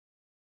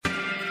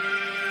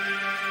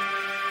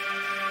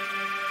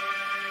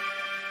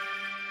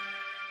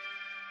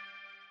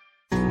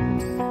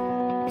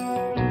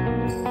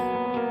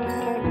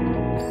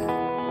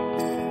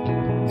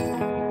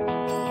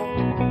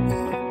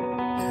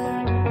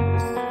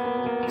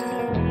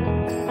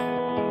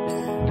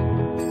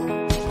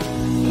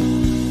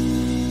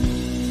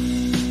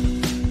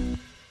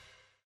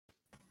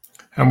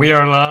And we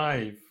are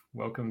live.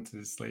 Welcome to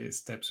this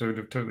latest episode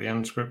of Totally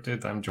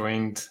Unscripted. I'm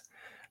joined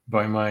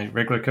by my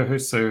regular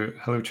co-host. So,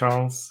 hello,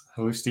 Charles.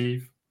 Hello,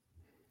 Steve.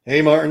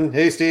 Hey, Martin.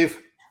 Hey,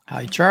 Steve.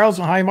 Hi, Charles.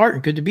 And hi,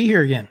 Martin. Good to be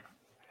here again.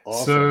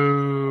 Awesome.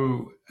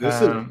 So,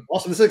 this is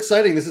awesome. This is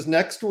exciting. This is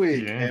next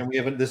week,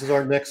 and this is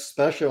our next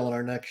special and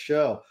our next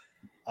show.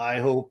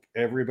 I hope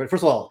everybody,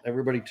 first of all,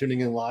 everybody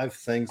tuning in live,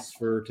 thanks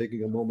for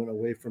taking a moment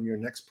away from your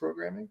next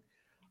programming.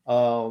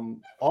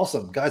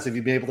 Awesome. Guys, have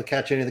you been able to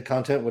catch any of the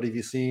content? What have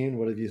you seen?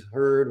 What have you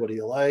heard? What do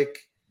you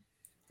like?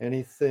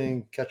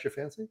 Anything catch your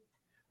fancy?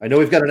 I know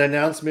we've got an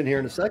announcement here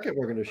in a second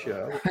we're going to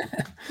show.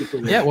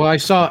 Yeah, well, I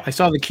saw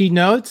the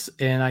keynotes,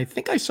 and I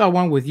think I saw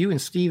one with you and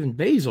Steve and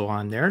Basil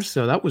on there,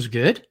 so that was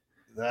good.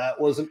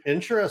 That was an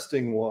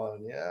interesting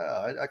one. Yeah,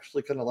 I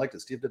actually kind of liked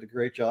it. Steve did a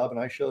great job, and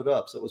I showed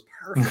up, so it was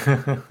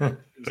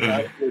perfect.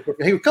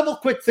 Hey, a couple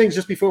of quick things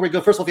just before we go.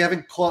 First of all, if you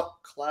haven't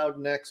Cloud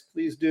Next,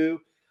 please do.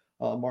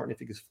 Martin, if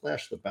you could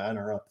flash the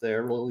banner up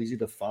there, real easy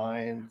to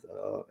find.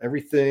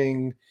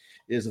 Everything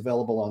is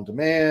available on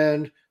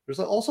demand. There's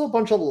also a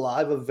bunch of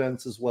live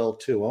events as well,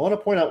 too. I want to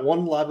point out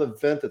one live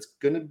event that's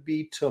going to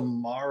be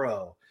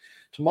tomorrow.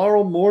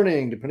 Tomorrow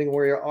morning, depending on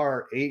where you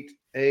are, 8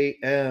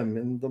 a.m.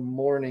 in the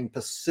morning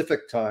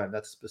Pacific time.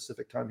 That's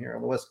Pacific time here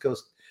on the West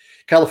Coast,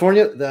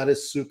 California. That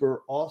is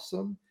super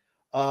awesome.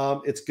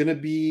 It's going to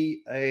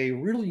be a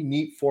really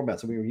neat format.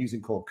 So we were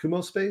using called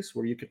Kumo Space,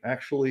 where you can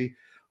actually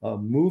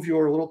move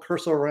your little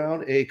cursor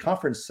around a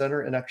conference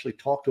center and actually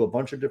talk to a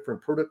bunch of different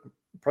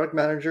product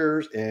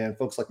managers and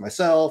folks like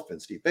myself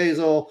and Steve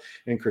Basil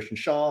and Christian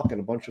Schock,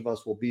 and a bunch of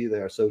us will be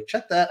there. So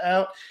check that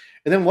out.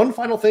 And then one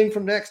final thing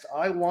from Next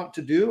I want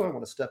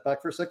to step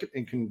back for a second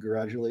and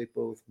congratulate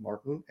both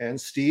Martin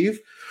and Steve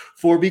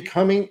for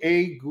becoming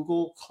a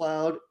Google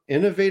Cloud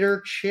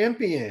Innovator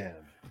Champion.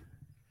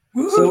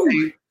 Woo-hoo! So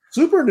a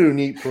super new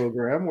neat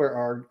program where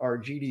our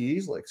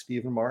GDEs like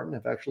Steve and Martin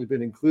have actually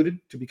been included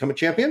to become a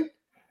champion.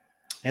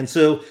 And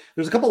so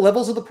there's a couple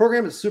levels of the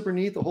program. It's super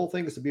neat. The whole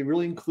thing is to be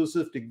really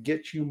inclusive to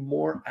get you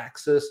more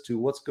access to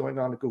what's going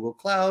on at Google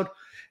Cloud.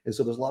 And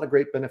so there's a lot of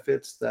great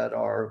benefits that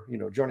are,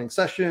 joining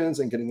sessions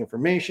and getting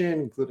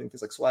information, including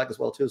things like swag as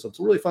well, too. So it's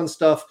really fun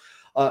stuff.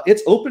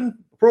 It's open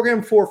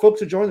program for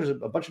folks to join. There's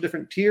a bunch of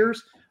different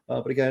tiers.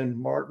 But again,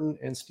 Martin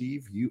and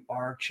Steve, you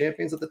are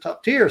champions at the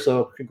top tier.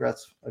 So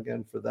congrats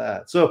again for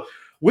that. So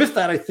with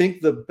that, I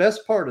think the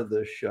best part of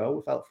this show,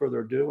 without further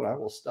ado, and I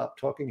will stop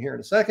talking here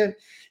in a second,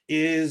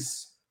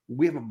 is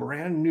we have a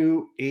brand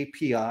new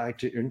API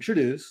to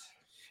introduce,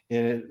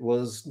 and it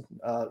was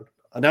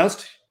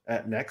announced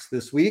at Next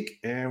this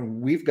week,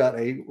 and we've got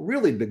a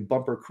really big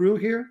bumper crew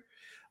here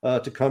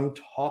to come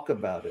talk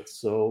about it.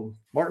 So,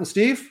 Martin,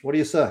 Steve, what do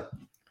you say?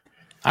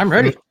 I'm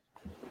ready.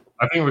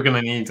 I think we're going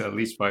to need at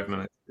least 5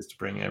 minutes just to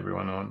bring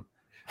everyone on.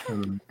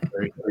 There's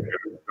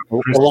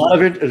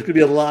going to be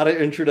a lot of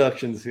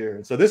introductions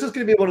here. So this is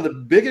going to be one of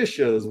the biggest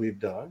shows we've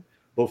done,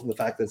 both from the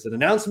fact that it's an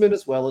announcement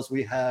as well as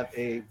we have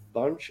a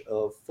bunch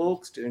of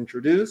folks to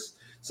introduce.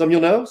 Some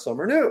you'll know,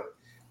 some are new.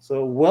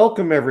 So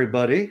welcome,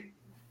 everybody.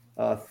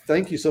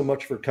 Thank you so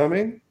much for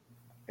coming.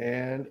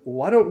 And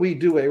why don't we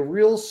do a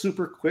real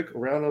super quick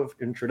round of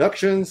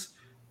introductions?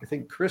 I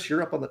think, Chris,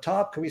 you're up on the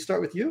top. Can we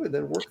start with you and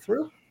then work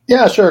through?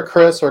 Yeah, sure.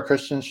 Chris or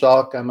Christian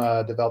Schock. I'm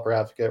a developer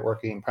advocate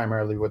working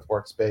primarily with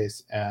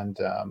Workspace and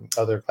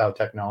other cloud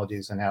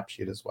technologies and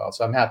AppSheet as well.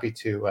 So I'm happy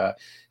to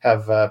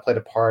have played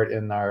a part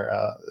in our,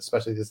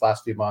 especially these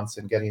last few months,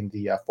 in getting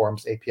the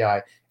Forms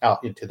API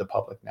out into the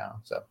public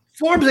now. So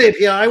Forms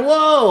API,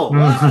 whoa!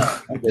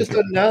 Wow. You just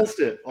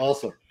announced it.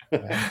 Awesome.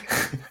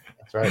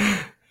 That's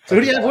right. So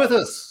who do you have with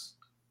us?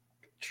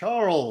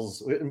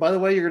 Charles. And by the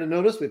way, you're going to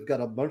notice we've got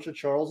a bunch of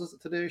Charleses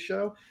at today's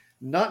show.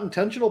 Not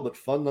intentional, but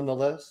fun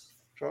nonetheless.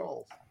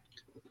 Charles.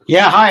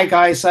 Yeah, hi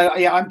guys. So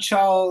I'm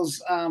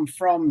Charles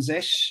from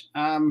Zish.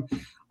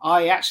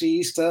 I actually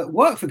used to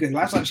work for Google.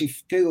 I was actually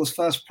Google's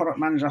first product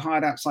manager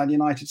hired outside the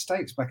United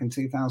States back in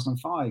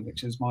 2005,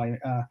 which is my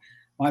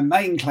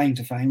main claim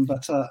to fame.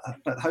 But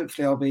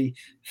hopefully I'll be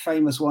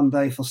famous one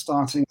day for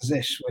starting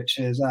Zish, which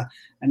is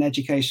an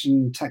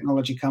education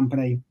technology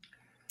company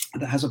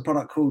that has a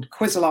product called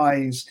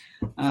Quizalize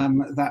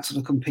that sort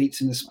of competes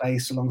in the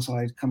space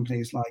alongside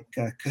companies like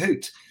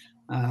Kahoot.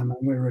 And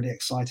we're really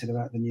excited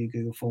about the new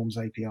Google Forms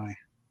API.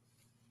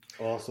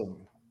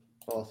 Awesome.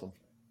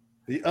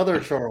 The other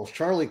Charles,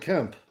 Charlie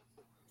Kemp.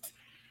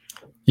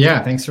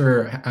 Yeah, thanks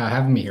for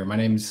having me here. My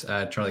name's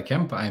Charlie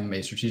Kemp. I'm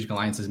a strategic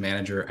alliances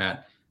manager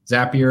at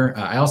Zapier.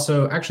 I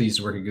also actually used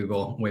to work at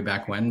Google way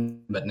back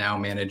when, but now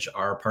manage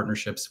our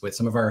partnerships with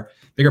some of our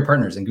bigger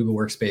partners. And Google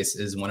Workspace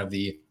is one of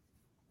the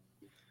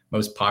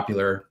most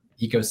popular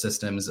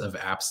ecosystems of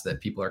apps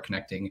that people are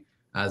connecting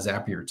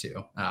Zapier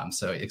to.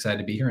 So excited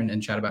to be here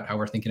and chat about how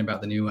we're thinking about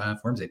the new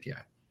Forms API.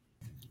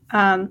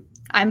 I'm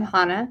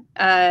Hannah.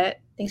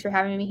 Thanks for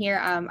having me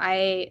here.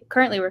 I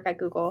currently work at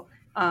Google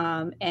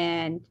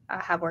and I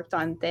have worked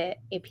on the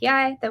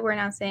API that we're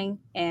announcing,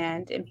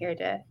 and am here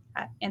to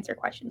answer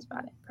questions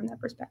about it from that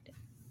perspective.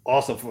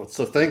 Awesome.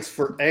 So thanks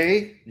for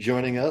A,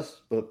 joining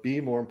us, but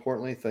B, more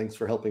importantly, thanks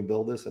for helping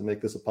build this and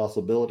make this a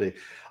possibility.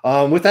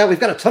 With that, we've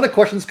got a ton of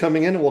questions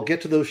coming in, and we'll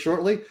get to those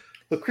shortly.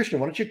 But Christian,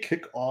 why don't you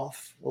kick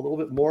off a little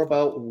bit more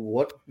about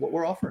what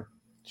we're offering?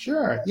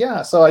 Sure.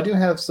 Yeah. So I do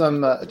have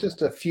some,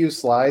 just a few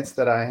slides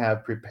that I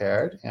have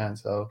prepared. And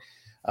so,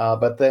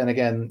 but then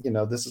again,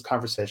 this is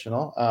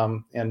conversational,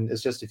 and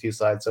it's just a few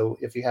slides. So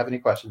if you have any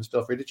questions,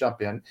 feel free to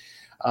jump in.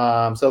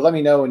 So let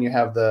me know when you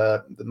have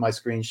my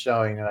screen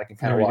showing, and I can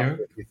kind of walk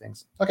through a few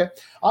things. Okay.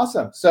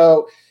 Awesome.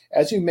 So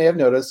as you may have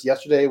noticed,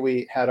 yesterday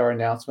we had our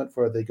announcement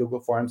for the Google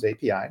Forms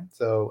API.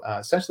 So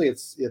essentially,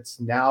 it's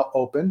now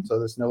open. So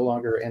there's no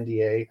longer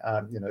NDA.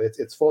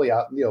 It's fully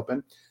out in the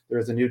open. There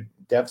is a new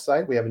dev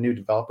site. We have a new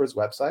developers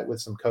website with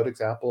some code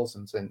examples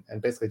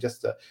and basically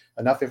just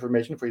enough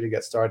information for you to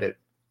get started.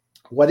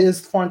 What is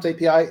Forms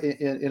API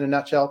in a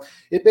nutshell?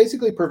 It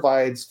basically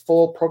provides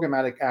full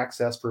programmatic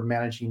access for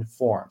managing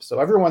forms. So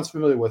everyone's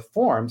familiar with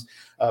forms,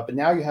 but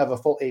now you have a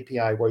full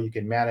API where you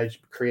can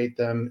manage, create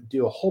them,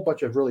 do a whole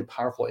bunch of really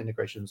powerful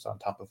integrations on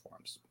top of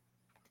forms.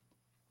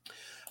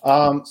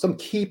 Some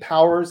key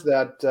powers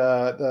that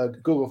the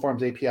Google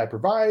Forms API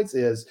provides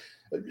is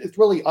it's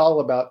really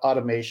all about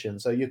automation.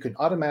 So you can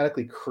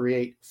automatically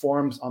create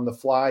forms on the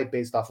fly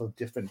based off of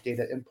different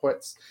data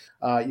inputs.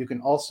 You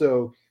can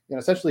also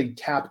essentially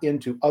tap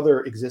into other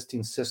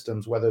existing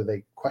systems, whether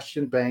they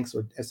question banks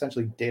or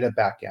essentially data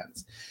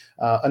backends.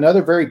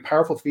 Another very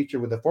powerful feature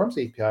with the Forms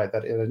API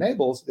that it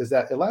enables is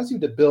that it allows you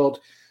to build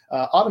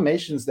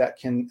automations that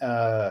can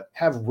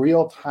have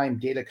real-time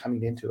data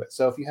coming into it.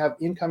 So if you have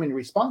incoming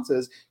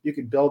responses, you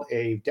could build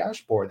a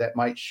dashboard that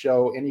might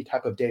show any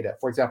type of data.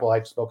 For example,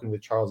 I've spoken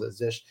with Charles at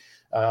Zish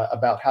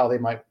about how they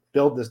might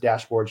build this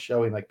dashboard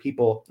showing like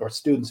people or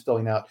students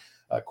filling out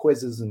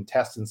quizzes and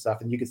tests and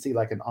stuff, and you can see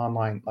like an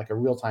online, like a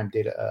real-time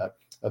data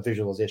a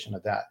visualization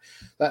of that.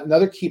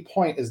 Another key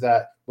point is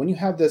that when you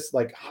have this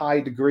like high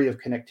degree of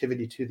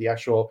connectivity to the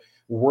actual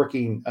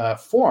working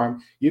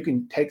form, you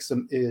can take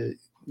some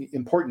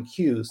important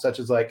cues, such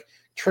as like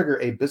trigger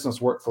a business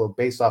workflow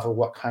based off of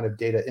what kind of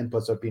data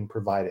inputs are being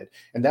provided.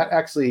 And that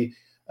actually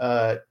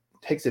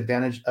takes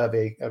advantage of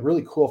a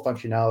really cool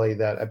functionality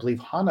that I believe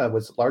Hannah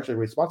was largely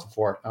responsible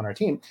for on our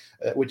team,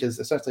 which is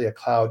essentially a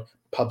cloud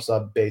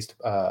PubSub based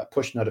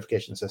push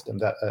notification system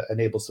that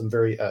enables some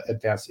very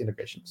advanced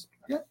integrations.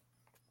 Okay.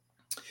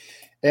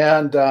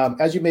 And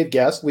as you may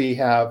guess, we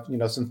have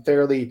some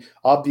fairly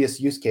obvious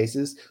use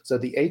cases. So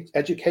the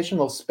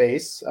educational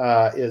space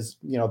is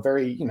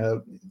very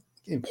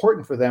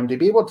important for them to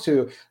be able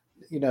to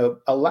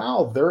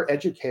allow their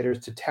educators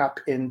to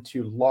tap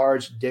into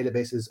large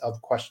databases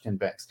of question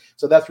banks.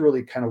 So that's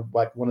really kind of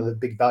like one of the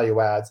big value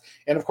adds.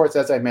 And of course,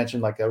 as I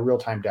mentioned, like a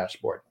real-time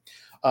dashboard.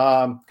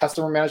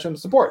 Customer management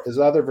support is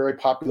another very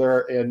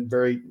popular and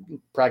very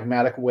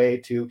pragmatic way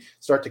to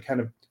start to kind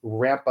of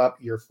ramp up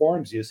your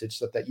forms usage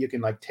so that you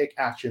can like take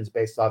actions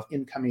based off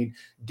incoming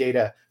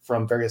data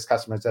from various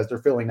customers as they're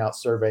filling out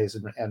surveys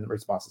and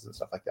responses and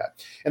stuff like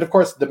that. And of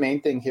course, the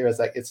main thing here is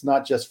that it's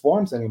not just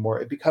forms anymore.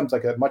 It becomes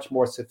like a much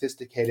more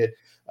sophisticated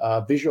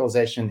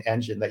visualization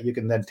engine that you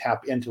can then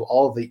tap into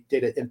all of the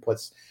data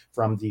inputs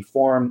from the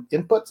form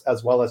inputs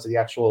as well as the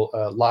actual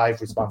live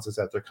responses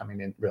as they're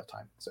coming in real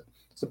time. So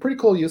pretty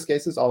cool use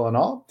cases all in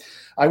all.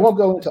 I won't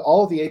go into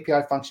all of the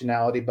API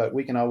functionality, but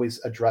we can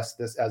always address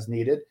this as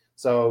needed.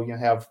 So you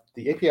have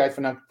the API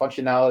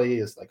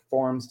functionality is like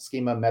forms,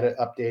 schema, meta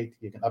update.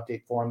 You can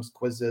update forms,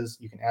 quizzes.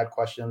 You can add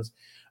questions.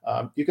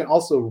 You can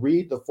also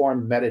read the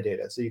form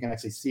metadata. So you can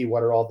actually see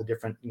what are all the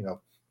different,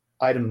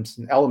 items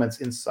and elements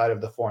inside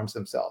of the forms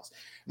themselves.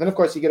 And then, of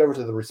course, you get over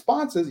to the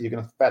responses. You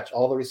can fetch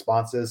all the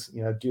responses,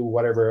 do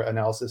whatever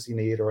analysis you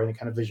need or any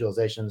kind of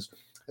visualizations.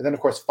 And then,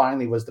 of course,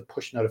 finally was the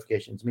push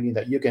notifications, meaning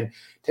that you can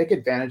take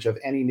advantage of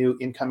any new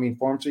incoming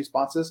forms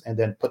responses and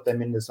then put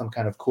them into some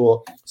kind of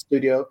cool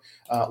studio.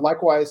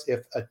 Likewise,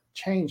 if a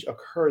change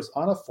occurs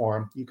on a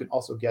form, you can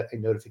also get a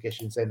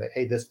notification saying that,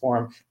 hey, this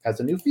form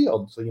has a new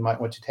field, so you might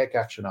want to take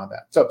action on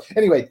that. So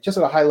anyway, just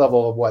at a high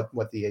level of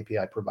what the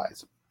API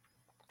provides.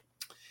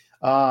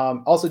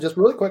 Also, just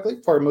really quickly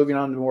before moving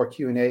on to more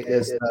Q&A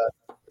is,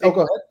 go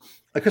ahead.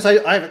 Chris,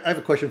 I have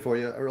a question for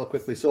you real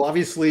quickly. So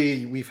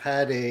obviously we've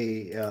had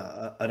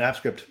an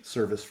AppScript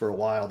service for a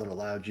while that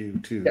allowed you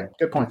to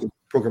good point.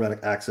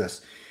 Programmatic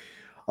access.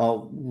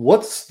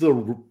 What's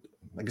the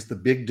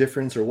big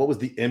difference, or what was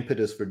the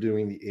impetus for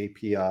doing the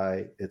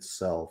API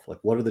itself? Like,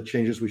 what are the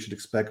changes we should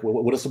expect?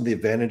 What are some of the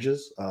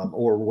advantages,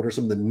 or what are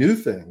some of the new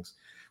things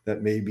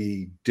that may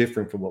be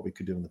different from what we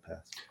could do in the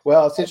past?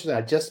 Well, it's interesting.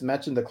 I just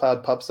mentioned the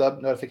Cloud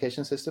PubSub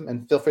notification system,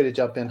 and feel free to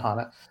jump in,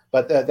 Hannah.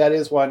 But that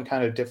is one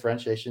kind of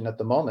differentiation at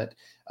the moment.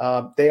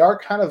 They are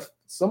kind of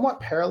somewhat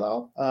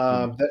parallel.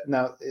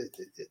 Now,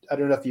 I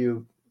don't know if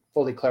you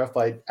fully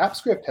clarified.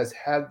 AppScript has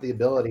had the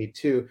ability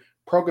to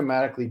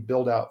programmatically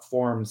build out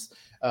forms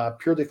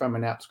purely from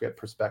an AppScript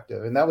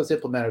perspective, and that was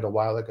implemented a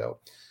while ago.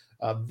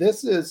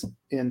 This is,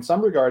 in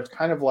some regards,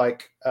 kind of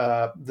like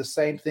the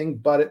same thing,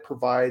 but it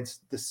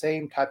provides the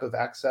same type of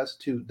access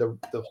to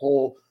the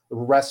whole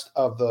rest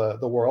of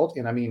the world,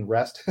 and I mean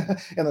rest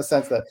in the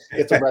sense that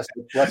it's a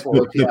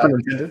restful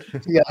API.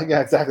 Yeah,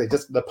 exactly.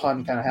 Just the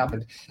pun kind of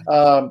happened.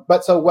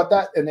 But so what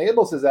that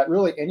enables is that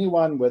really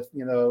anyone with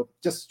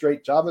just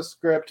straight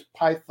JavaScript,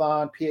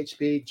 Python,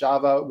 PHP,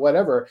 Java,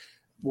 whatever,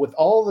 with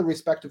all the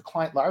respective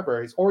client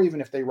libraries, or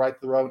even if they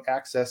write their own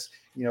Access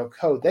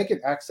code, they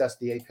can access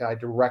the API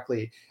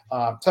directly.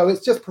 So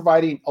it's just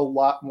providing a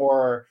lot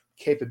more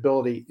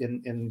capability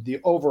in the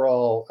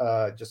overall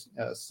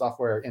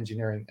software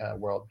engineering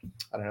world.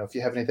 I don't know if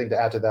you have anything to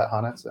add to that,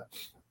 Hannah.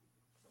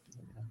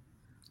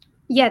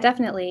 Yeah,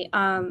 definitely.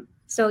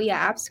 So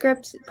yeah,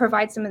 AppScript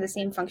provides some of the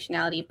same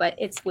functionality, but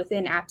it's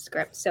within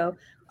AppScript. So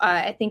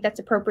I think that's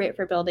appropriate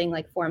for building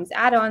like Forms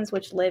add-ons,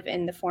 which live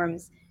in the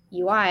Forms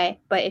UI.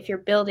 But if you're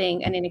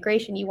building an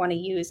integration, you want to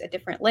use a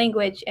different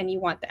language and you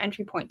want the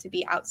entry point to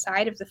be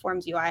outside of the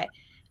Forms UI.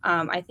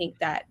 I think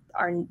that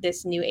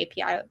this new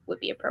API would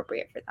be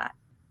appropriate for that.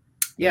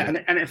 Yeah,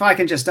 and if I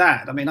can just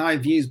add, I mean,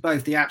 I've used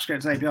both the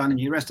AppScript API and the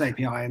new REST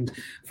API. And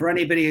for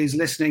anybody who's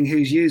listening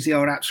who's used the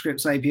old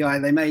AppScript API,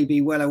 they may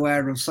be well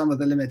aware of some of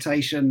the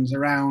limitations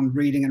around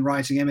reading and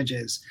writing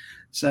images.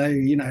 So,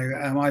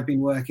 I've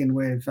been working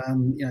with,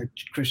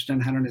 Christian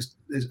and Hannah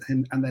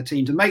and their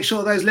team to make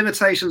sure those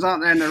limitations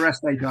aren't there in the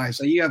REST API.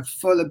 So you have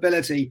full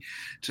ability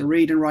to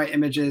read and write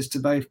images to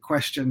both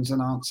questions and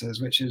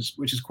answers, which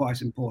is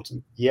quite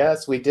important.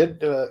 Yes, we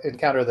did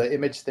encounter the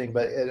image thing,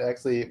 but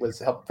it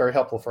was very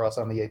helpful for us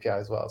on the API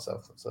as well.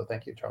 So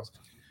thank you, Charles.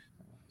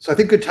 So I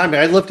think good timing.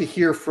 I'd love to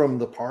hear from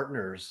the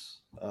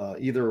partners,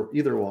 either of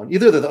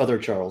the other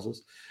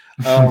Charleses.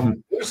 What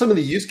are some of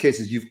the use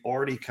cases you've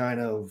already kind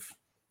of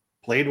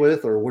played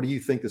with, or what do you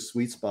think the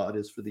sweet spot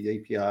is for the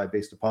API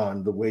based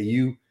upon the way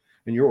you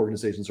and your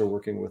organizations are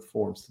working with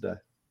Forms today?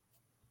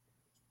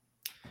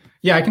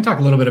 Yeah, I can talk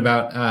a little bit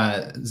about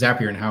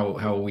Zapier and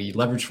how we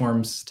leverage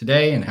Forms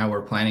today and how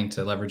we're planning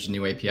to leverage the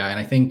new API. And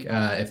I think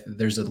if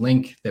there's a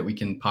link that we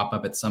can pop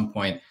up at some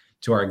point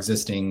to our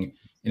existing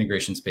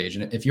integrations page.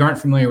 And if you aren't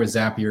familiar with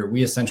Zapier,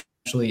 we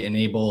essentially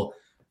enable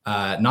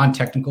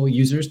non-technical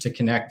users to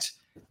connect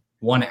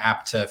one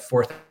app to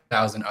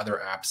 4,000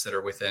 other apps that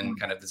are within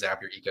kind of the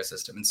Zapier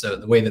ecosystem. And so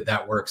the way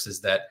that works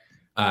is that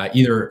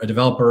either a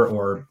developer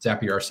or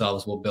Zapier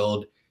ourselves will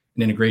build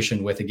an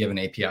integration with a given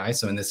API.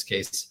 So in this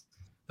case,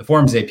 the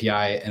Forms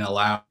API, and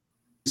allow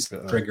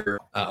to trigger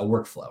a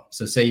workflow.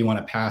 So say you want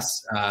to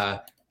pass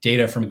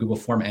data from a Google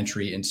Form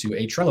entry into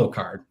a Trello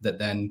card that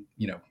then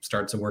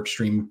starts a work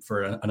stream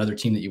for another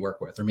team that you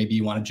work with. Or maybe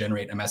you want to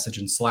generate a message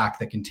in Slack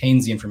that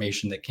contains the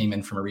information that came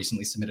in from a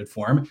recently submitted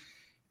form.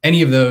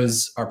 Any of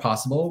those are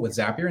possible with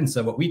Zapier. And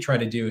so what we try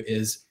to do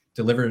is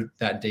deliver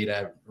that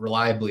data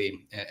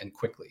reliably and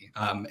quickly.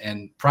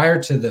 And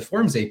prior to the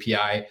Forms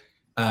API,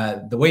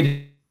 the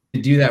way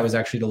to do that was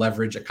actually to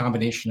leverage a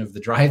combination of the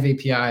Drive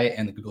API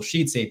and the Google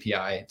Sheets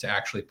API to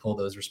actually pull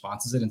those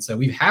responses in. And so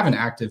we have an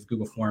active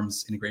Google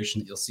Forms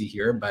integration that you'll see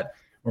here, but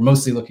we're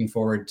mostly looking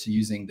forward to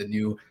using the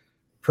new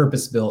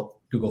purpose-built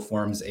Google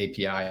Forms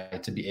API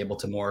to be able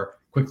to more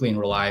quickly and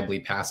reliably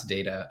pass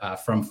data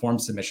from form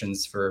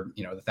submissions for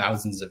the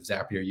thousands of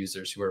Zapier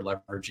users who are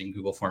leveraging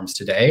Google Forms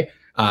today,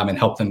 and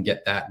help them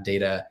get that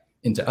data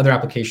into other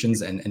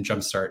applications and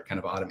jumpstart kind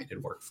of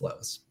automated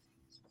workflows.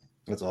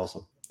 That's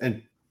awesome.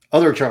 And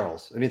other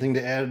Charles, anything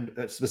to add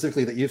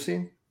specifically that you've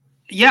seen?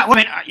 Yeah,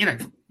 well, I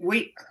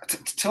mean,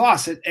 to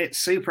us, it's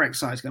super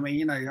exciting. I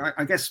mean,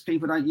 I guess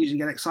people don't usually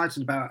get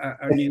excited about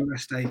a new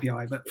REST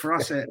API, but for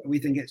us, we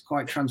think it's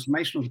quite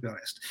transformational, to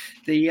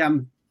be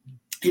honest.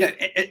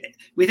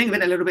 We think of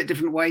it a little bit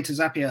different way to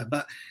Zapier,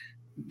 but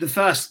the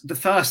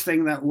first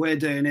thing that we're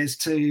doing is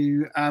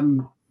to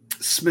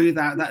smooth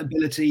out that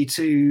ability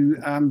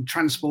to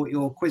transport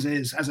your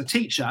quizzes as a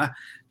teacher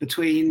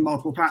between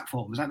multiple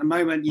platforms. At the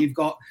moment, you've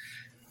got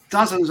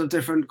dozens of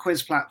different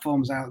quiz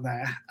platforms out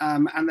there,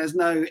 and there's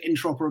no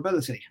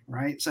interoperability,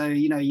 right? So,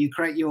 you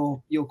create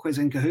your quiz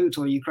in Kahoot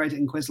or you create it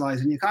in Quizlise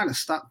and you're kind of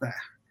stuck there.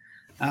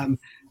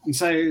 And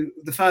so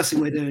the first thing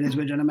we're doing is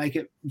we're going to make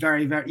it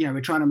very, very,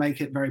 we're trying to make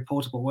it very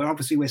portable.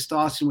 We're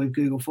starting with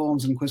Google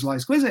Forms and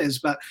Quizlise quizzes,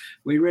 but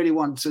we really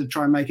want to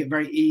try and make it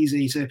very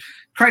easy to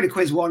create a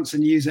quiz once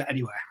and use it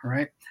anywhere,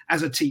 right?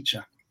 As a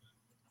teacher.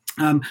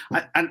 And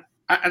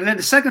then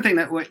the second thing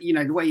that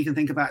the way you can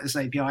think about this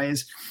API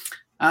is,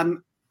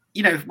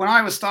 when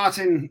I was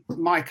starting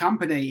my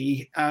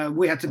company,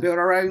 we had to build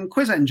our own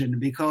quiz engine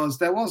because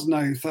there was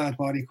no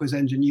third-party quiz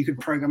engine you could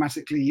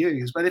programmatically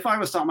use. But if I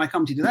was starting my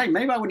company today,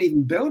 maybe I wouldn't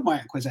even build my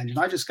own quiz engine.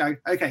 I just go,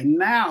 okay,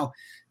 now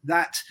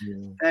that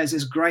there's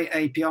this great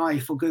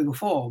API for Google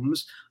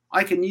Forms,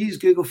 I can use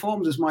Google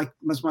Forms as my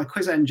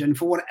quiz engine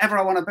for whatever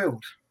I want to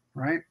build,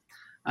 right?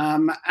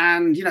 And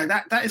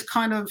that is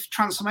kind of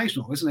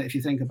transformational, isn't it, if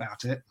you think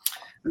about it?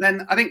 And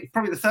then I think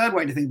probably the third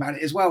way to think about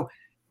it is, well,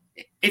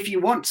 if you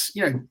want,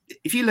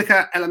 if you look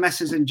at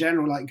LMSs in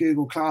general, like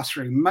Google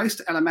Classroom, most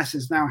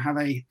LMSs now have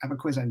a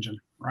quiz engine,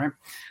 right?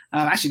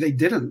 Actually, they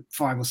didn't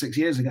 5 or 6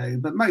 years ago,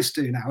 but most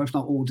do now, if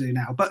not all do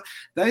now. But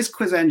those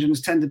quiz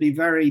engines tend to be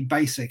very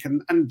basic.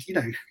 And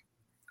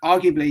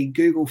arguably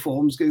Google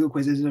Forms, Google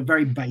Quizzes is a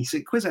very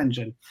basic quiz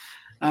engine.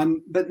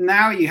 But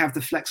now you have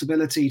the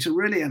flexibility to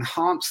really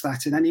enhance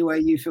that in any way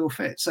you feel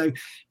fit. So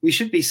we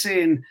should be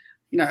seeing,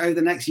 over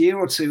the next year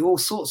or two, all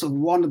sorts of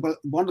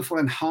wonderful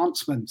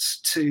enhancements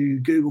to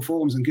Google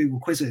Forms and Google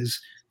Quizzes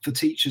for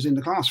teachers in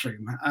the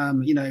classroom.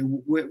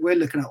 We're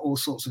looking at all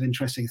sorts of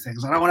interesting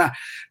things. I don't want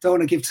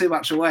to give too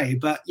much away,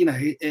 but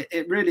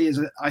it really is,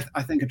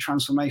 I think, a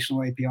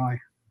transformational API.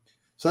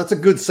 So that's a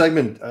good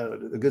segment,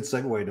 a good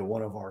segue to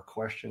one of our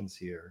questions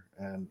here.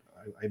 And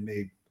I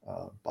may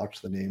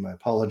botch the name. I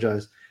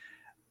apologize.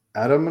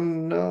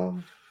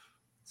 Adam,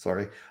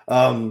 sorry.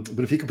 But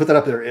if you can put that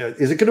up there,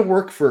 is it going to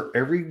work for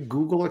every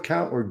Google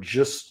account or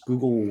just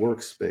Google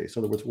Workspace?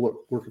 In other words, will it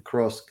work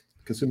across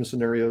consumer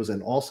scenarios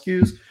and all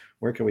SKUs?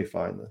 Where can we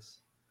find this?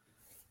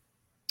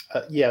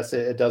 Yes,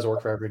 it does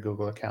work for every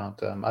Google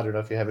account. I don't know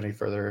if you have any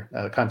further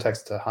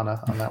context to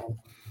Hannah on that one.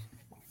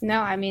 No,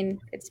 I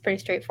mean, it's pretty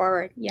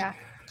straightforward. Yeah.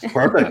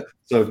 Perfect.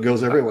 So it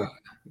goes everywhere.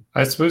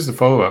 I suppose the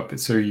follow-up.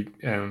 So,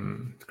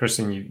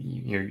 Kristen,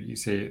 you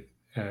say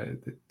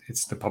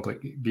it's the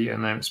public beta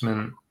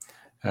announcement.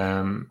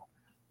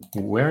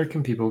 Where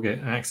can people get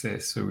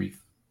access? So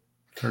we've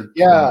heard.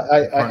 Yeah,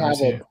 I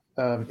have it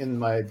in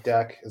my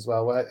deck as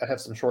well. I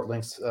have some short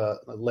links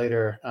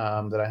later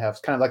that I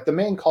have. Kind of like the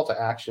main call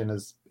to action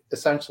is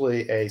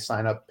essentially a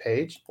sign-up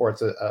page, or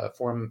it's a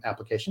form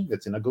application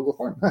that's in a Google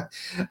form.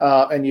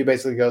 And you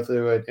basically go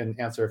through it and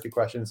answer a few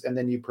questions, and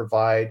then you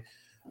provide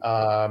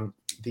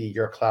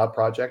your cloud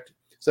project.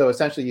 So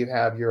essentially you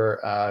have your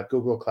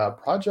Google Cloud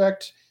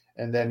project,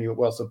 and then you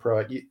also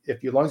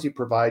as long as you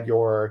provide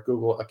your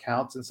Google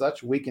accounts and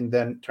such, we can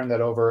then turn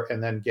that over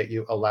and then get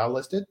you allow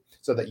listed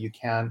so that you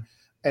can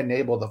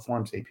enable the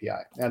Forms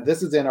API. And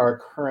this is in our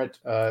current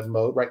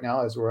mode right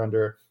now, as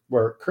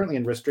we're currently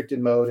in restricted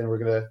mode, and we're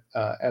going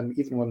to, and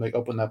even when we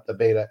open up the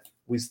beta,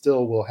 we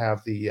still will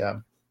have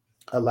the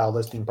allow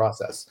listing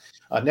process.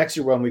 Next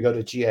year, when we go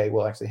to GA,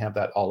 we'll actually have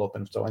that all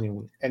open, so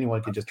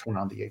anyone can just turn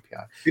on the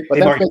API. But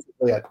that's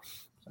basically it.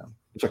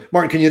 Sorry,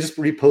 Martin, can you just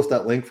repost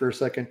that link for a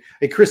second?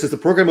 Hey, Chris, is the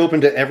program open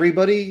to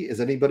everybody?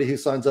 Is anybody who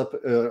signs up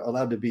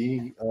allowed to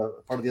be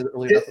part of the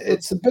early?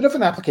 It's a bit of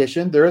an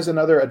application. There is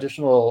another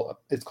additional,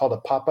 it's called a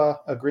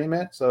PAPA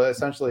agreement. So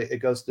essentially it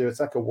goes through, it's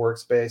like a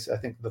workspace. I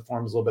think the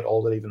form is a little bit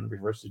old, it even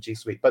refers to G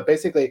Suite. But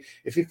basically,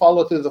 if you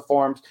follow through the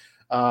forms,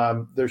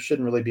 there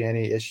shouldn't really be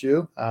any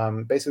issue.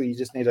 Basically, you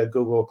just need a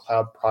Google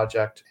Cloud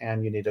project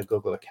and you need a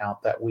Google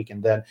account that we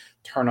can then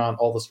turn on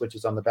all the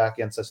switches on the back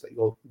end such that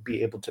you'll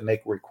be able to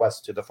make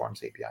requests to the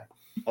Forms API.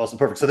 Awesome,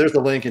 perfect. So there's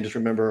the link, and just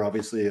remember,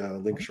 obviously,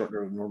 link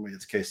shortener, normally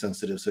it's case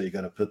sensitive, so you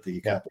got to put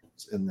the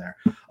capitals in there.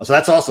 So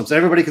that's awesome. So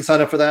everybody can sign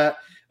up for that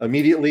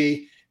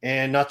immediately,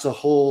 and not to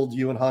hold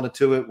you and Hannah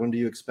to it. When do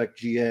you expect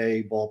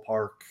GA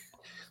ballpark?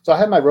 So I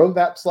have my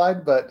roadmap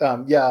slide, but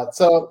yeah,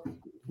 so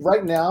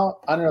right now,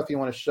 I don't know if you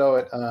want to show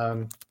it.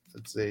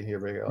 Let's see. Here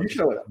we go. You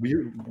show it.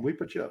 We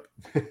put you up.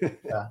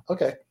 Yeah.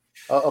 Okay.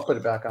 I'll put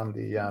it back on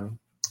the.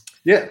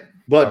 Yeah,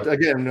 but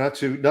again, not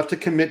to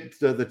commit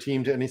the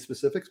team to any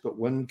specifics, but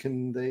when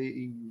can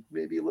they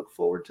maybe look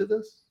forward to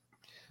this?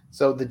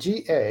 So the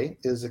GA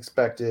is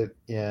expected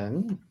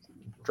in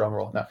drum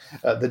roll. No,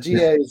 the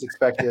GA is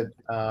expected.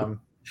 I'll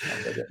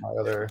get my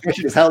other.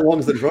 Question is, how long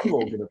is the drum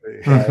roll going to be?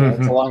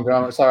 It's a long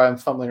drum. Sorry, I'm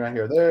fumbling right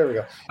here. There we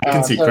go. I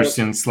can see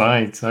Christian's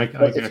slides.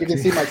 If you can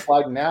see my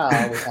slide now,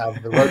 we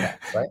have the roadmap,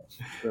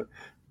 right?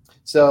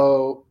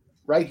 So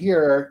right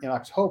here in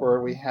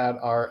October, we had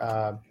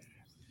our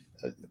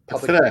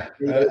public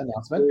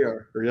announcement.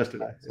 Or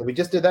yesterday. So we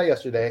just did that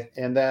yesterday,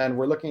 and then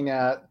we're looking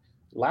at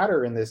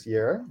later in this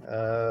year.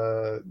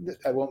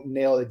 I won't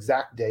nail the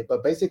exact date,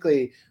 but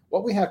basically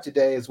what we have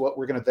today is what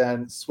we're going to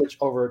then switch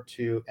over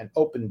to an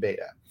open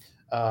beta.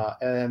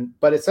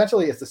 But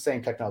essentially it's the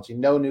same technology,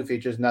 no new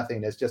features,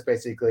 nothing. It's just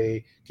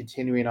basically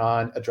continuing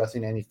on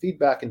addressing any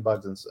feedback and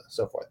bugs and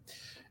so forth.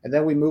 And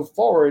then we move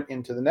forward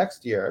into the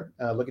next year,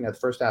 looking at the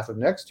first half of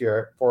next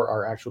year for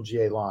our actual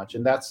GA launch.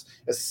 And that's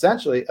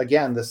essentially,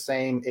 again, the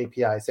same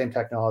API, same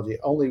technology,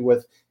 only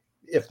with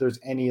if there's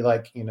any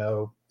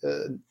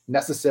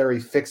necessary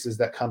fixes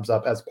that comes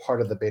up as part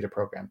of the beta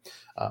program.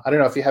 I don't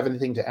know if you have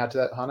anything to add to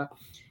that, Hannah?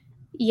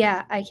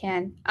 Yeah, I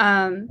can.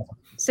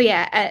 So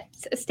yeah,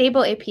 a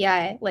stable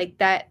API like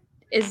that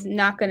is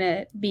not going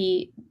to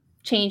be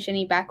changed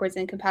any backwards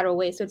and compatible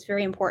way. So it's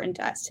very important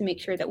to us to make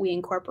sure that we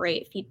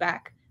incorporate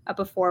feedback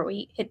before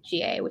we hit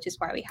GA, which is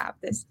why we have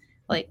this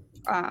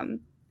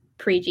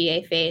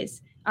pre-GA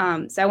phase.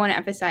 So I want to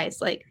emphasize,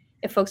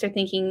 if folks are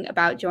thinking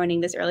about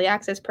joining this early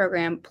access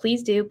program,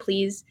 please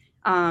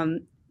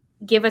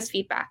give us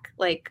feedback.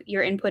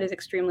 Your input is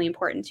extremely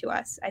important to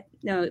us. I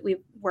know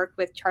we've worked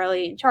with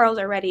Charlie and Charles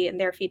already, and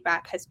their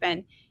feedback has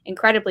been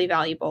incredibly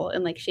valuable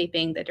in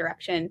shaping the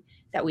direction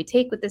that we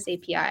take with this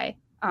API.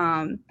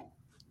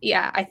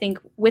 I think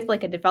with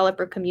a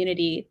developer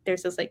community,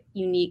 there's this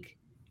unique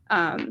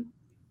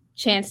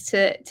chance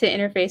to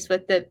interface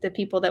with the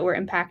people that we're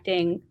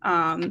impacting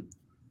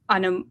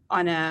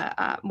on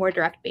a more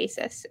direct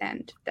basis,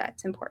 and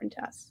that's important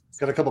to us.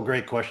 Got a couple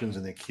great questions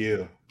in the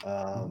queue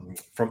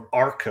from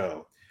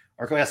Arco.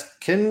 Arco asks,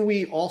 can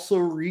we also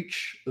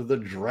reach the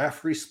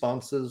draft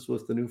responses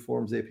with the new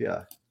Forms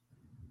API?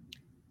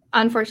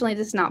 Unfortunately,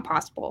 this is not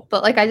possible.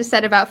 But like I just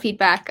said about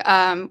feedback,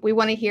 we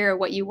want to hear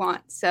what you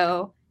want.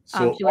 So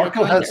if you want to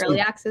join the early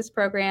access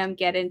program,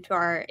 get into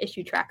our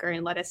issue tracker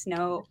and let us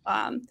know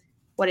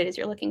what it is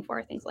you're looking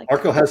for, things like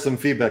Arco that. has some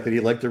feedback that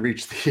he'd like to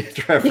reach the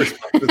draft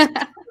responses.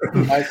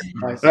 Nice.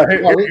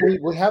 Well,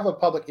 we have a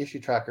public issue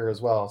tracker as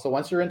well. So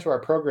once you're into our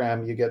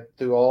program, you get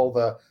through all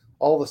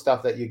the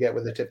stuff that you get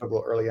with a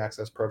typical early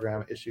access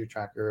program, issue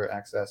tracker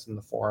access in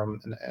the forum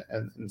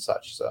and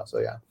such. So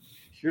yeah.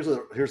 Here's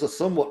a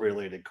somewhat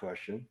related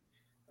question,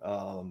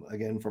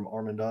 again from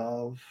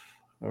Armandov.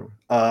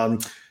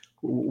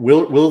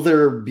 Will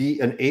there be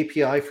an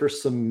API for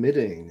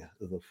submitting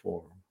the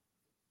form?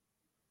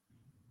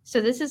 So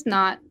this is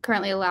not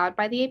currently allowed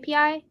by the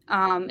API.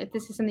 If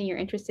this is something you're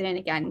interested in,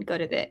 again, go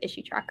to the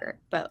issue tracker.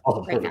 But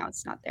right now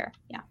it's not there.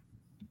 Yeah.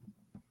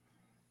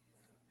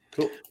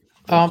 Cool.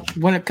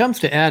 When it comes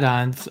to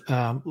add-ons,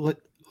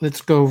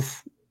 let's go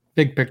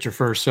big picture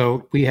first.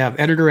 So we have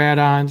editor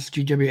add-ons,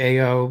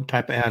 GWAO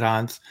type of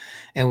add-ons,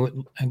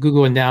 and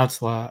Google announced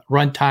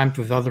runtimes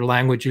with other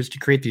languages to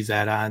create these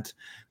add-ons.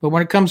 But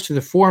when it comes to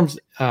the Forms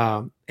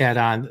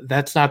add-on,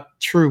 that's not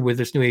true with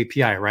this new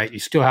API, right? You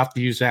still have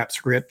to use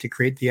AppScript to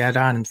create the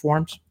add-on in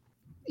Forms?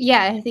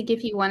 Yeah, I think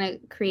if you want to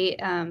create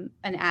an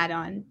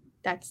add-on,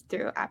 that's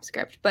through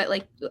AppScript. But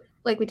like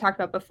we talked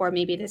about before,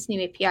 maybe this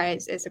new API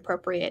is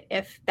appropriate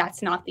if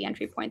that's not the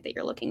entry point that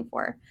you're looking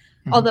for.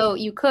 Mm-hmm. Although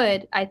you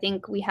could, I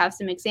think we have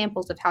some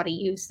examples of how to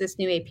use this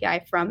new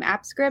API from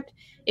AppScript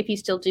if you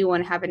still do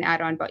want to have an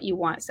add-on, but you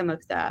want some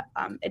of the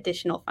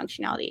additional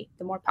functionality,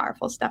 the more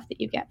powerful stuff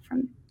that you get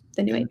from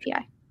the new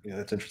API. Yeah,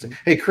 that's interesting.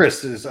 Hey,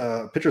 Chris, is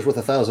pictures worth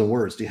 1,000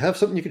 words? Do you have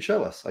something you can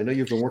show us? I know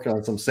you've been working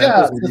on some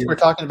samples. Yeah, since we're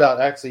talking about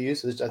actual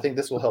usage, I think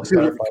this will help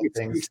clarify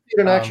things. See it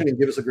in action and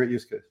give us a great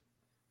use case.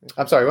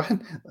 I'm sorry, what?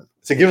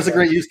 So give us a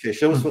great use case.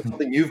 Show us what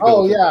something you've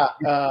built. Oh,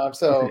 yeah.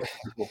 So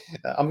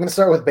I'm going to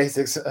start with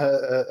basics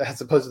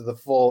as opposed to the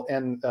full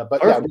end.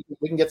 But yeah,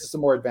 we can get to some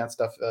more advanced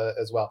stuff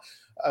as well.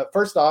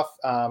 First off,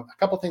 a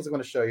couple things I'm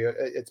going to show you.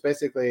 It's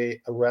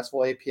basically a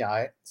RESTful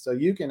API. So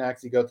you can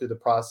actually go through the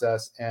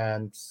process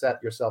and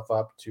set yourself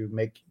up to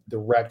make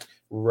direct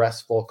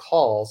RESTful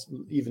calls,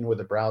 even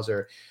with a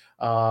browser.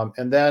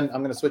 And then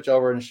I'm going to switch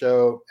over and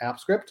show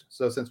AppScript.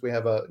 So since we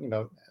have a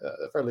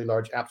fairly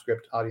large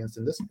AppScript audience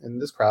in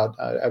this crowd,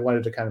 I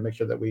wanted to kind of make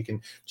sure that we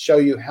can show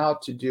you how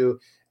to do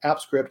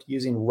AppScript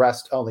using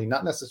REST only,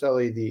 not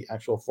necessarily the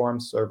actual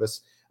Forms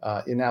service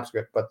in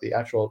AppScript, but the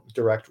actual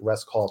direct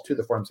REST call to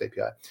the Forms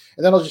API.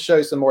 And then I'll just show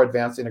you some more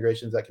advanced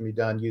integrations that can be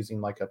done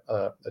using like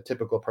a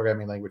typical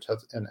programming language,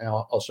 and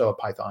I'll show a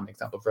Python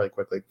example very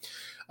quickly.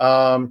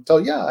 So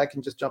yeah, I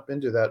can just jump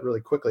into that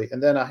really quickly.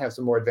 And then I have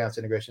some more advanced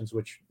integrations,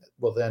 which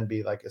will then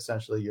be like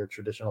essentially your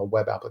traditional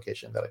web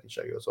application that I can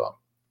show you as well.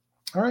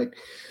 All right,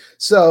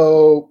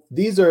 so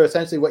these are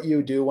essentially what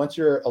you do once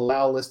you're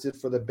allow listed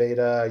for the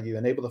beta. You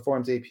enable the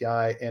Forms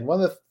API, and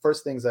one of the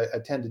first things I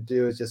tend to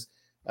do is just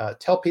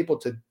tell people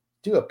to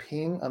do a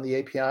ping on the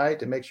API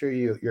to make sure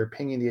you're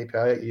pinging the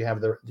API. You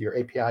have your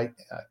API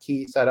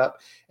key set up,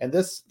 and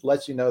this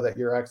lets you know that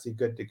you're actually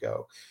good to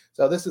go.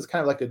 So this is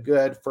kind of like a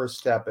good first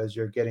step as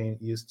you're getting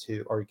used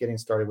to or getting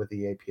started with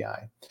the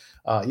API.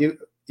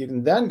 You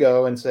can then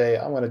go and say,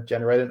 I want to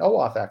generate an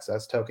OAuth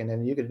access token,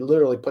 and you could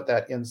literally put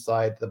that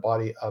inside the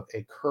body of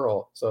a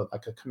curl, so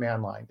like a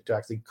command line to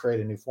actually create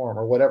a new form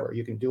or whatever.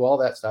 You can do all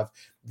that stuff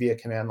via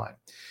command line.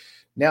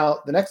 Now,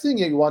 the next thing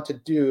you want to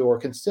do or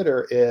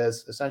consider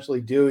is essentially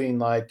doing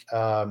like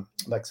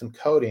some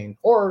coding,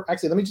 or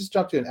actually, let me just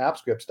jump to an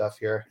AppScript stuff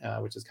here,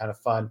 which is kind of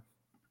fun.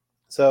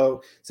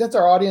 So since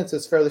our audience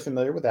is fairly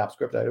familiar with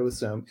AppScript, I would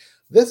assume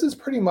this is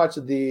pretty much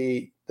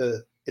the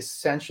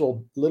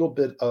essential little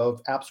bit of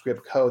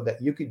AppScript code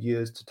that you could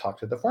use to talk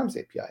to the Forms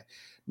API.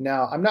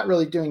 Now, I'm not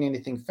really doing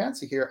anything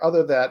fancy here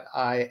other than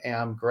I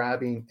am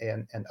grabbing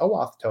an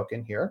OAuth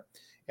token here,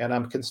 and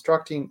I'm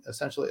constructing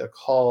essentially a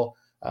call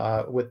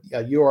with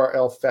a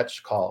URL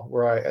fetch call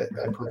where I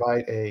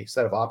provide a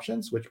set of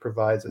options, which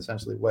provides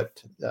essentially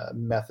what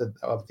method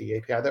of the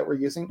API that we're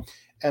using.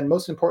 And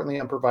most importantly,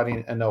 I'm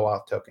providing an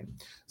OAuth token.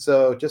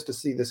 So just to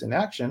see this in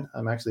action,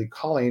 I'm actually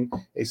calling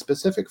a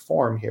specific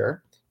form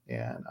here.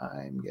 And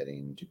I'm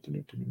getting, let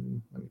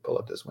me pull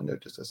up this window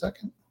just a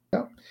second.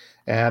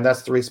 And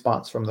that's the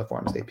response from the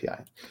Forms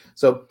API.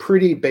 So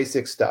pretty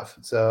basic stuff.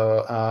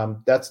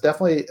 So that's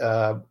definitely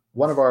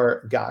one of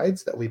our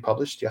guides that we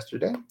published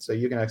yesterday. So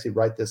you can actually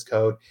write this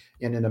code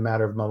and in a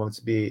matter of moments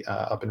be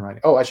up and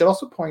running. Oh, I should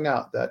also point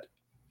out that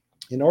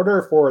in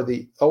order for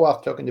the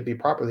OAuth token to be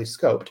properly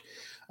scoped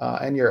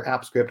and your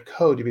AppScript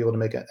code to be able to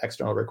make an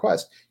external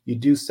request, you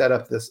do set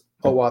up this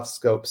OAuth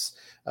scopes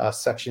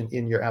section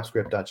in your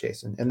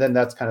AppScript.json. And then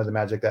that's kind of the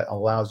magic that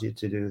allows you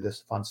to do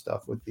this fun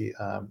stuff with the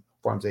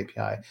Forms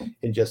API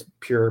in just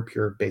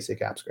pure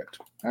basic AppScript.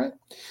 All right.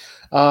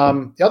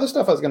 The other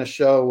stuff I was going to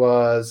show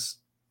was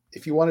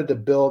if you wanted to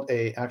build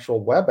a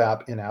actual web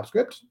app in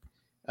AppScript,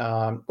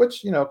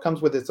 which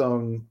comes with its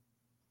own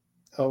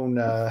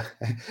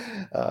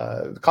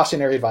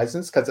cautionary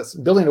advices, because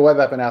building a web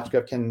app in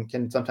AppScript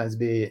can sometimes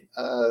be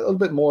a little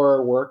bit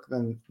more work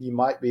than you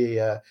might be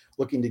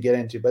looking to get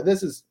into. But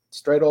this is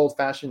straight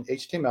old-fashioned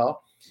HTML.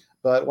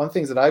 But one of the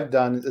things that I've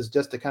done is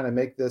just to kind of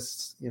make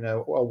this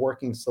a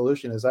working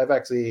solution is I've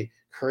actually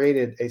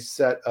created a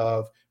set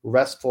of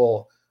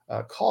RESTful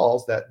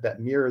calls that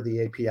mirror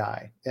the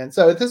API. And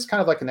so this is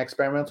kind of like an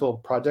experimental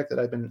project that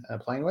I've been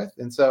playing with.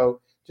 And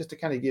so just to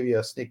kind of give you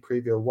a sneak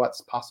preview of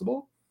what's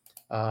possible,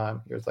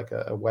 here's like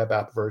a web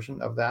app version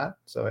of that.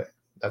 So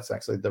that's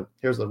actually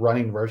here's the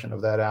running version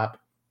of that app.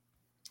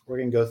 We're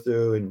going to go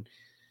through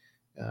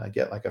and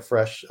get like a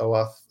fresh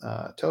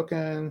OAuth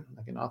token.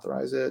 I can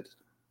authorize it.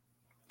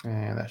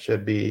 And that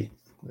should be,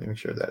 let me make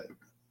sure that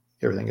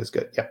everything is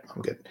good. Yep,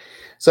 I'm good.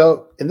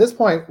 So in this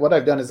point, what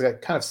I've done is I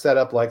kind of set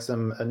up like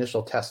some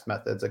initial test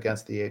methods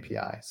against the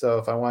API. So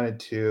if I wanted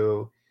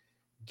to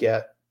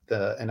get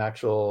an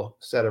actual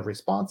set of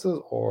responses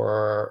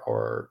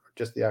or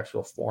just the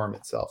actual form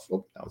itself.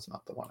 Oh, that was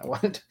not the one I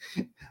wanted.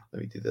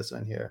 Let me do this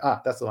one here.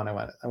 That's the one I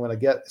wanted. I want to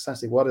get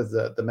essentially what is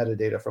the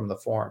metadata from the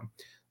form.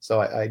 So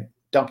I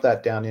dump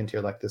that down into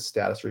like this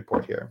status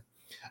report here.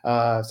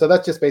 So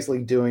that's just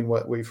basically doing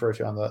what we refer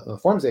to on the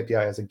Forms API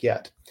as a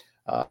get.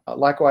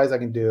 Likewise, I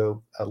can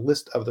do a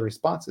list of the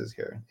responses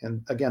here.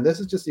 And again, this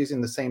is just using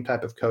the same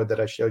type of code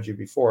that I showed you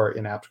before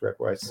in AppScript,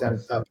 where I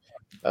send up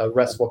a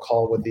RESTful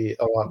call with the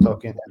OAuth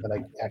token, and then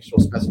I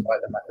actually specify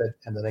the method,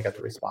 and then I get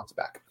the response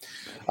back.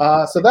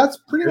 So that's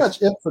pretty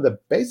much it for the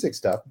basic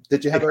stuff.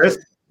 Did you have Chris,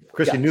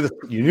 yeah.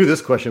 you knew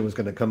this question was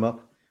going to come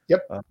up.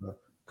 Yep. A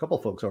couple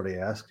folks already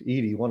asked.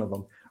 Edie, one of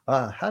them.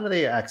 How do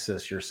they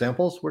access your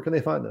samples? Where can they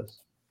find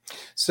this?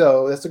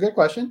 So that's a good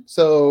question.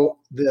 So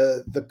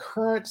the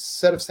current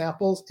set of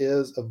samples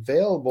is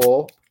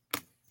available,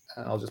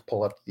 and I'll just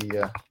pull up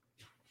the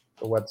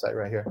website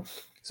right here.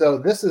 So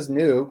this is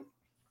new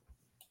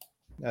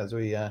as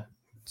we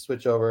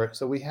switch over.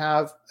 So we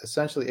have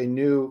essentially a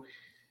new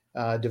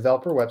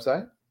developer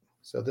website.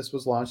 So this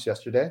was launched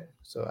yesterday.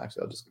 So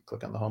actually, I'll just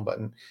click on the home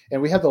button.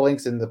 And we have the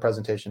links in the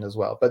presentation as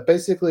well. But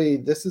basically,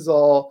 this is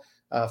all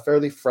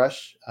fairly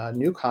fresh,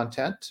 new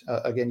content.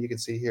 Again, you can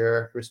see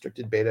here,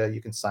 restricted beta.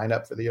 You can sign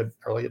up for the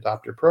early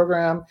adopter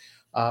program.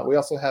 We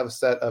also have a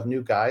set of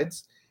new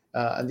guides.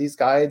 And these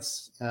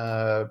guides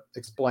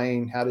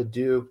explain how to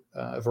do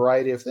a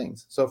variety of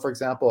things. So for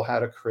example, how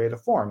to create a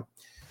form.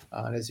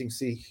 And as you can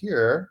see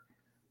here,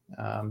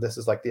 this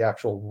is like the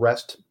actual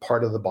REST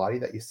part of the body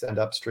that you send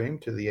upstream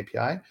to the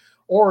API.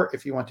 Or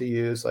if you want to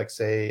use, like,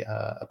 say,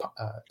 a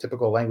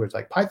typical language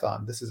like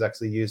Python, this is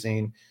actually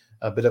using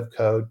a bit of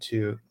code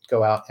to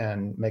go out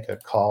and make a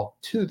call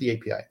to the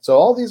API. So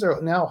all these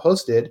are now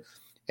hosted,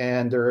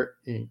 and they're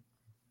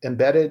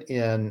embedded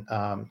in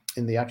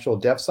the actual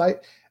dev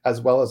site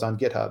as well as on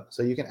GitHub.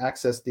 So you can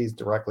access these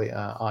directly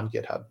on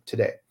GitHub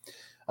today.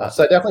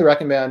 So I definitely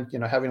recommend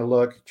having a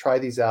look, try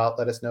these out.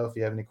 Let us know if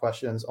you have any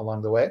questions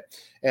along the way.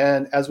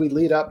 And as we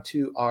lead up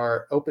to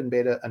our open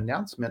beta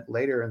announcement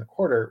later in the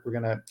quarter, we're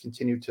going to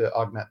continue to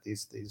augment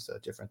these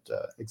different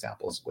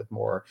examples with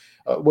more.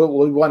 We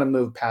want to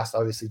move past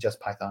obviously just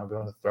Python. We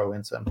want to throw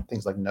in some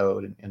things like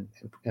Node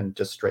and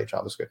just straight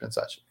JavaScript and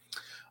such.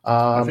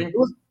 I think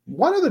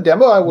one other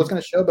demo I was going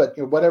to show, but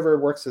whatever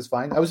works is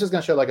fine. I was just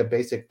going to show like a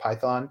basic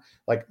Python.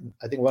 Like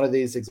I think one of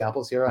these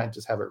examples here, I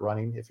just have it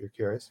running if you're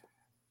curious.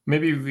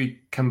 Maybe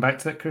we come back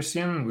to that,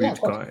 Christian. We've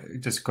got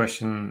just a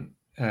question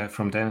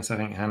from Dennis. I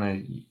think,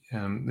 Hannah,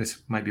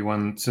 this might be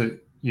one so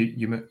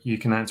you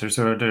can answer.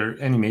 So are there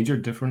any major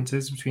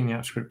differences between the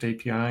AppScript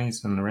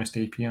APIs and the REST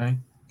API?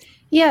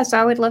 Yeah, so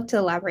I would love to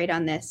elaborate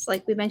on this.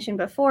 Like we mentioned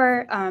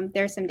before,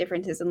 there's some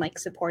differences in like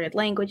supported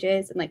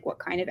languages and like what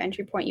kind of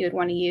entry point you would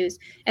want to use.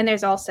 And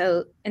there's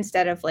also,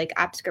 instead of like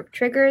AppScript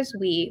triggers,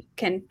 we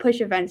can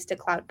push events to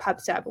Cloud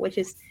PubSub, which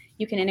is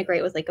you can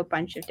integrate with like a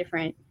bunch of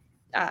different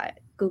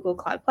Google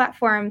Cloud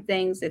Platform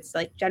things. It's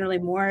like generally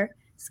more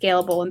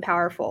scalable and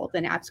powerful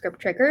than AppScript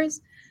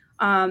triggers.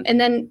 And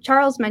then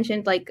Charles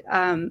mentioned like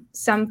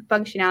some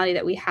functionality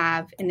that we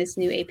have in this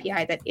new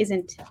API that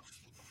isn't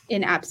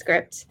in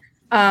AppScript.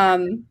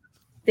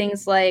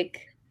 Things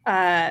like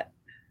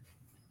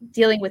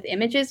dealing with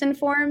images in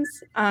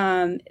forms.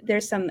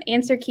 There's some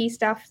answer key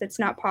stuff that's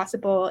not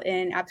possible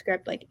in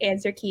AppScript, like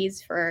answer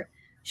keys for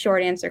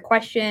short answer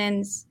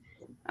questions.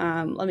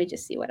 Let me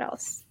just see what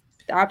else.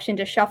 The option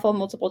to shuffle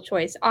multiple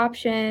choice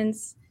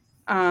options,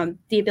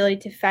 the ability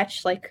to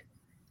fetch like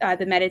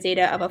the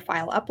metadata of a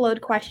file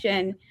upload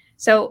question.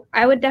 So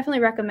I would definitely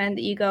recommend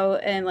that you go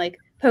and like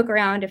poke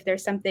around if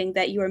there's something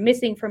that you are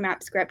missing from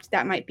AppScript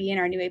that might be in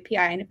our new API.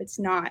 And if it's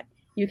not,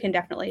 you can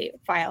definitely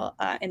file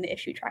in the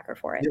issue tracker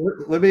for it.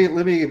 Let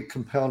me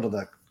compound on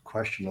that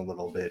question a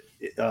little bit.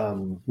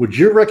 Would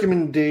your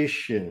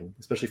recommendation,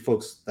 especially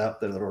folks out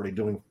there that are already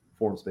doing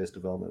forms-based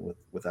development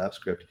with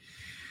AppScript,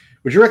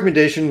 would your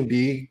recommendation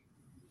be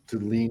to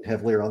lean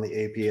heavily on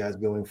the APIs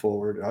going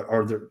forward?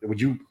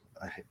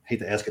 I hate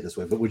to ask it this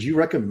way, but would you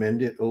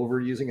recommend it over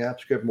using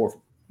AppScript more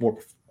more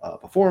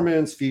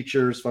performance,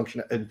 features,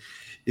 function? And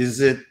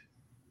is it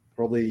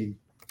probably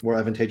more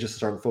advantageous to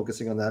start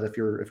focusing on that if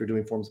you're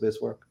doing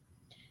forms-based work?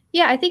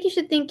 Yeah, I think you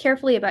should think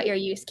carefully about your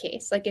use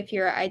case. Like if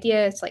your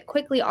idea is like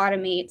quickly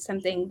automate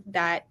something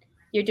that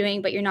you're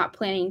doing, but you're not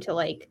planning to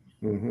like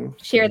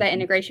share that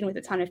integration with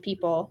a ton of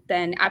people,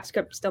 then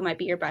AppScript still might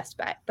be your best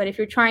bet. But if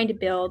you're trying to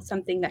build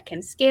something that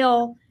can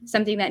scale,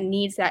 something that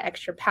needs that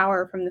extra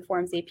power from the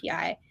Forms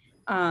API,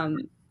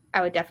 I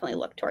would definitely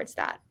look towards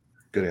that.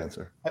 Good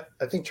answer.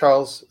 I think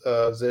Charles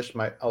Zish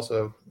might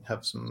also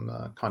have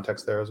some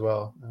context there as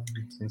well.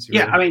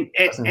 Yeah, I mean,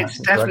 it's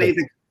definitely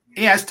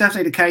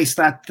the case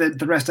that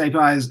the REST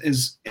API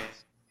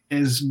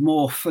is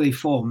more fully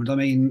formed. I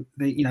mean,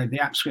 the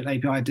AppScript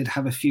API did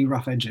have a few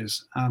rough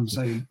edges.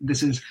 So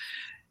this is,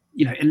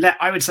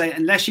 I would say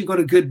unless you've got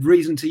a good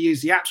reason to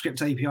use the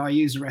AppScript API,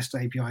 use the REST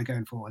API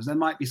going forwards. There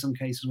might be some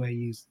cases where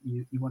you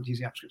want to use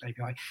the AppScript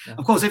API. Yeah.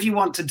 Of course, if you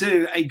want to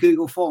do a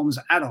Google Forms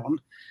add-on,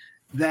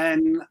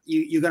 then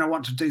you're going to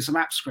want to do some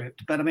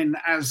AppScript. But I mean,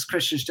 as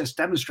Christian's just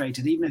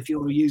demonstrated, even if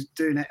you're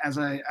doing it as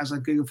a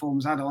Google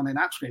Forms add-on in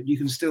AppScript, you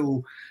can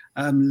still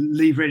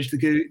leverage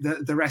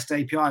the REST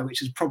API,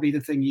 which is probably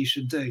the thing you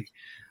should do.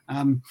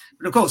 But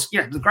of course,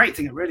 the great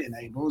thing it really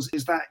enables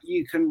is that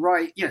you can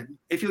write,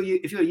 if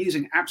you're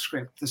using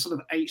AppScript, the sort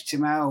of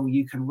HTML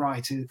you can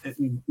write and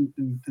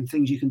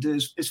things you can do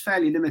is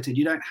fairly limited.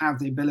 You don't have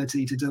the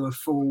ability to do a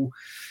full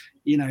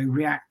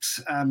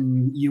React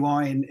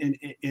UI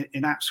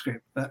in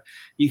AppScript, but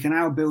you can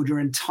now build your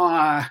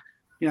entire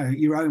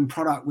your own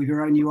product with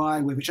your own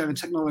UI with whichever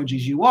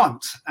technologies you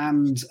want,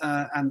 and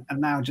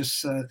now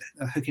just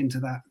hook into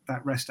that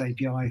REST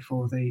API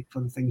for the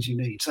things you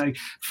need. So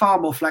far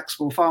more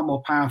flexible, far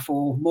more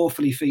powerful, more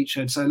fully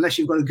featured. So unless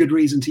you've got a good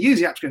reason to use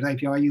the AppScript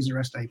API, use the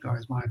REST API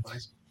is my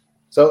advice.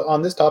 So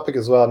on this topic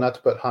as well, not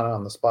to put Hannah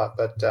on the spot,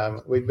 but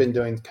we've been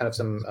doing kind of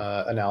some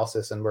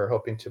analysis, and we're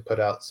hoping to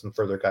put out some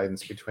further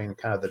guidance between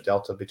kind of the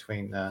delta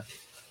between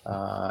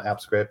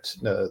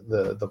AppScript,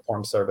 the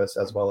form service,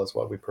 as well as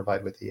what we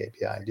provide with the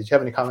API. Did you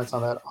have any comments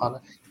on that,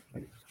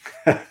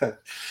 Hannah?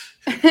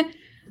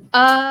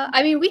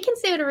 I mean, we can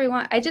say whatever we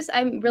want.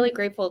 I'm really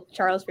grateful,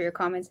 Charles, for your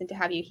comments and to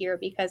have you here,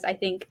 because I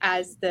think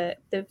as the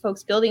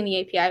folks building the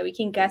API, we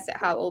can guess at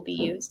how it will be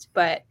used,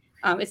 but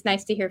it's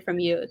nice to hear from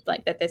you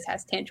like that this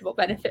has tangible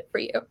benefit for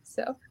you.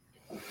 So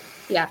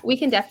yeah, we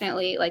can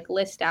definitely like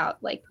list out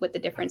like what the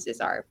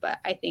differences are, but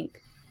I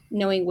think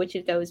knowing which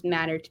of those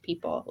matter to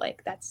people,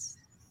 like that's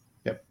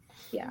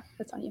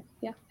on you.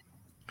 Yeah.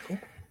 Cool.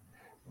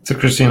 So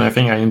Christian, I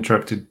think I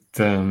interrupted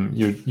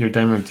your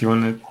demo. Do you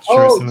want to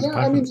share some of the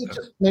I mean,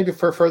 just maybe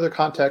for further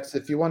context,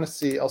 if you want to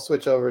see, I'll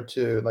switch over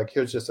to like,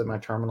 here's just my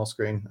terminal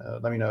screen.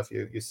 Let me know if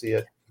you see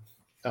it.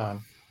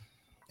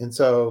 And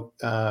so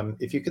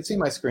if you could see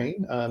my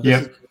screen,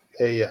 this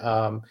is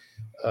a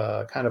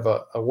kind of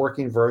a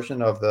working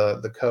version of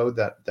the code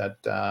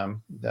that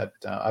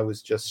I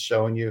was just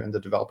showing you in the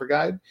developer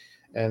guide.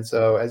 And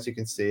so as you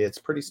can see, it's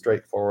pretty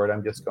straightforward.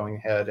 I'm just going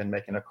ahead and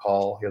making a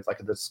call. Here's like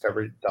a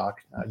discovery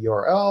doc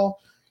URL,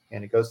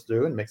 and it goes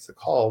through and makes the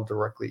call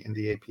directly in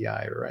the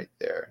API right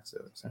there. So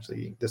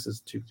essentially, this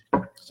is to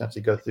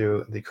essentially go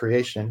through the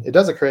creation. It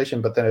does a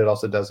creation, but then it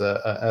also does an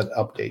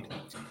update.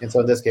 And so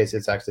in this case,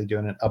 it's actually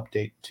doing an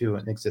update to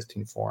an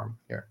existing form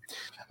here.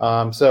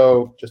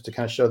 So just to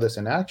kind of show this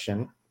in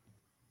action,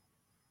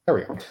 there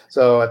we go.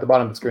 So at the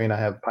bottom of the screen, I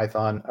have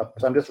Python up.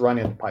 So I'm just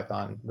running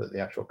Python, the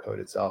actual code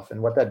itself.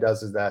 And what that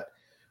does is that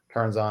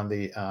turns on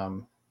the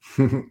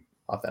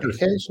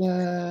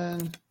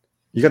authentication.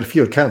 You got a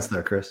few accounts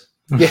there, Chris.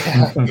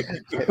 Yeah,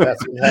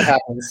 that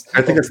happens.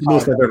 I think it's the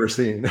most I've ever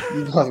seen.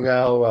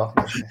 Well,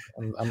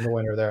 I'm the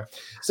winner there.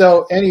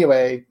 So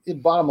anyway,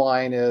 bottom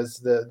line is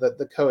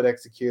the code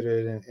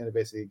executed, and it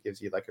basically gives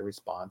you like a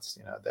response,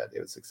 that it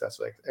was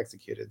successfully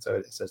executed. So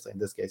essentially, in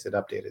this case, it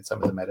updated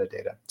some of the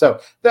metadata. So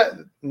that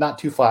not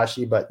too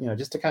flashy, but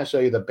just to kind of show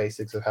you the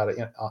basics of how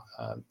to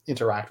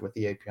interact with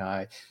the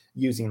API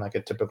using like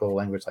a typical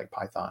language like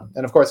Python.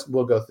 And of course,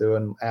 we'll go through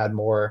and add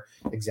more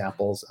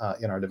examples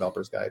in our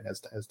developers guide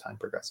as time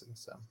progresses.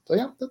 So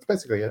yeah, that's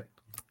basically it.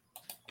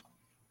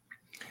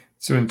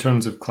 So in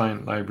terms of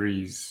client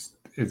libraries,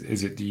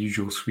 is it the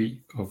usual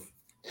suite of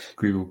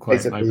Google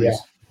client libraries?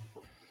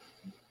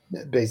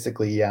 Yeah.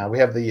 Basically, yeah. We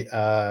have the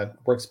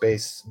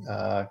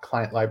Workspace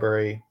client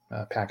library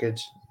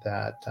package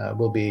that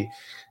will be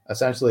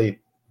essentially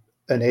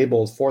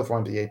enabled for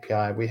Forms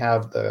API. We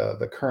have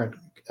the current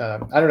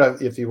I don't know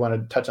if you want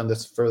to touch on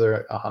this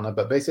further, Hannah,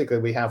 but basically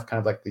we have kind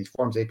of like the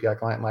Forms API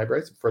client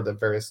libraries for the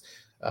various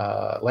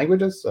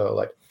languages. So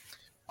like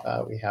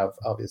we have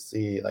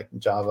obviously like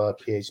Java,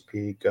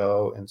 PHP,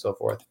 Go, and so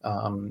forth.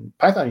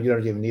 Python, you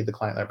don't even need the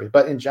client library,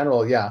 but in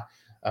general, yeah,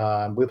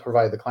 we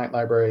provide the client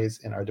libraries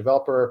in our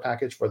developer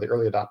package for the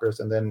early adopters,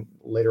 and then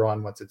later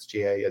on, once it's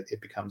GA, it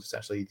becomes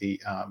essentially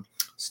the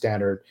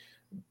standard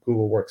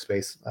Google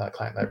Workspace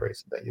client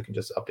libraries that you can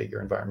just update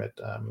your environment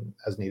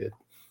as needed.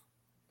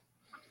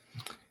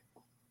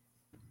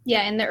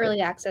 Yeah, in the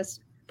early access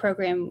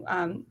program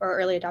or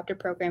early adopter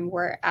program,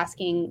 we're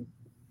asking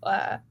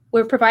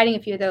we're providing a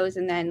few of those,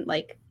 and then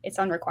like it's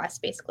on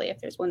request basically if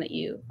there's one that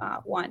you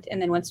want,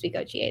 and then once we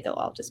go GA, they'll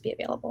all just be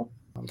available.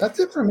 That's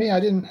it for me. I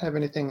didn't have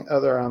anything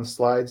other on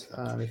slides.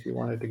 If you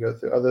wanted to go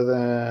through, other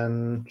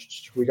than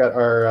we got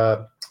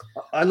our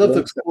I love to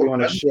explore. We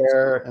want to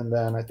share, and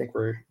then I think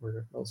we're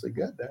mostly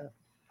good there.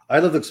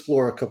 I'd love to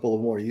explore a couple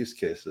of more use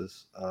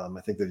cases.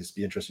 I think they'd just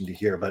be interesting to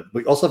hear. But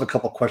we also have a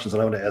couple of questions,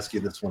 and I want to ask you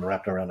this one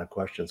wrapped around a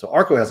question. So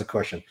Arco has a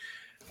question.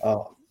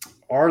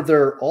 Are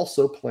there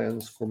also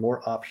plans for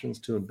more options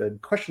to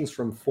embed questions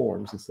from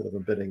forms instead of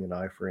embedding an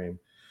iframe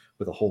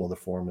with a whole other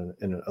form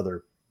in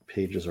other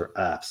pages or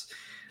apps?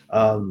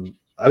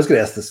 I was going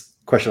to ask this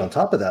question on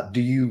top of that.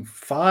 Do you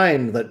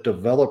find that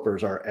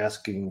developers are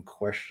asking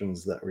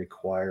questions that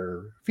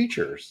require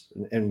features?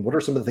 And what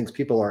are some of the things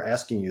people are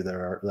asking you that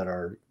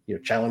are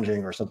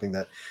challenging, or something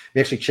that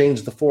may actually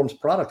change the forms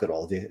product at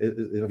all?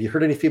 Have you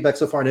heard any feedback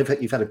so far? And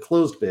if you've had a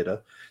closed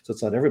beta, so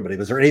it's not everybody,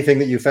 but is there anything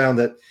that you found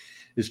that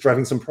is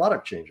driving some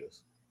product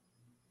changes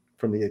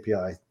from the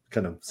API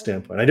kind of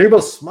standpoint? I know you're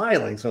both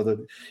smiling, so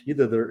that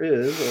either there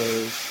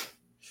is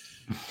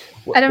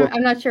or...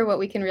 I'm not sure what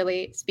we can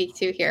really speak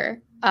to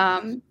here,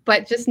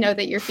 but just know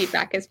that your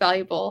feedback is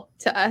valuable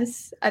to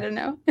us. I don't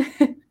know.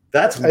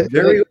 That's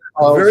very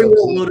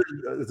well loaded.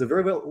 It's a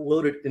very well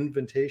loaded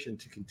invitation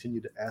to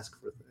continue to ask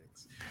for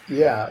things.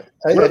 Yeah,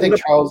 I think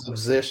Charles of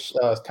Zish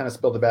kind of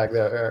spilled the bag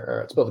there,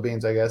 or spilled the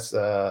beans, I guess,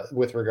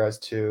 with regards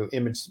to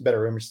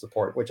better image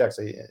support, which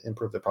actually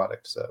improved the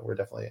product. So we're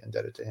definitely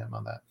indebted to him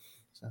on that.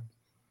 So.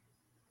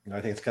 I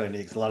think it's kind of neat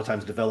because a lot of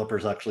times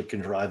developers actually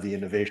can drive the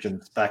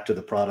innovations back to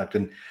the product.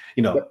 And,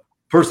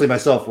 personally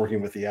myself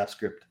working with the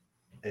AppScript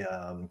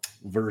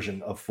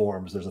version of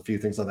Forms, there's a few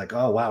things I'm like,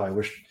 oh, wow, I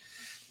wish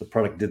the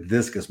product did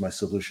this because my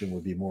solution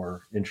would be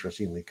more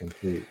interestingly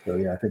complete. So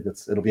yeah, I think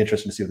it'll be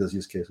interesting to see what those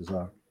use cases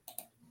are.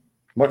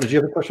 Martin, did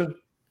you have a question?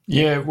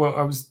 Yeah, well,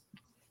 I was,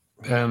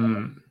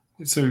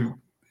 so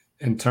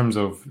in terms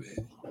of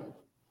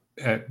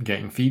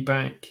getting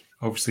feedback,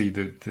 obviously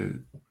the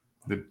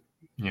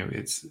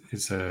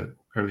it's a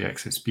early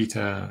access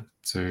beta.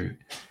 So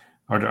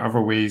are there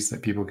other ways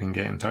that people can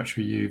get in touch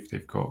with you if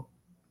they've got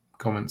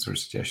comments or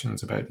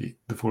suggestions about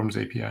the Forms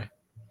API?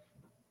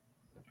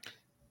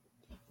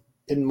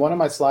 In one of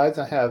my slides,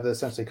 I have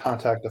essentially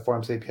contact the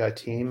Forms API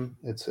team.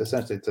 It's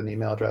an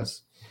email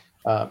address.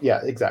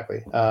 Yeah, exactly.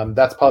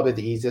 That's probably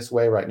the easiest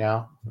way right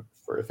now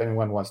for if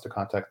anyone wants to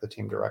contact the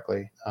team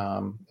directly.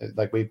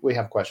 Like we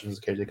have questions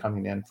occasionally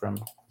coming in from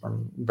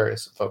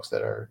various folks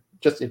that are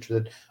just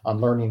interested on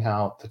learning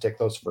how to take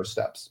those first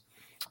steps.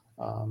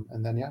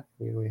 And then,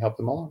 we help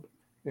them along.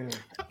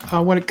 Yeah.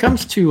 When it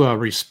comes to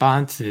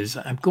responses,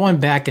 I'm going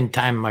back in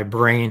time in my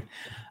brain.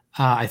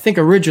 I think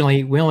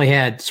originally we only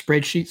had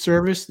spreadsheet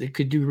service that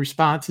could do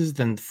responses,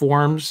 then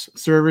Forms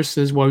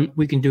services. Well,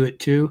 we can do it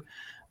too.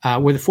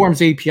 With the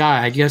Forms API,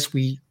 I guess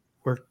we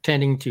were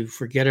tending to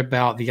forget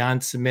about the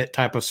on-submit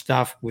type of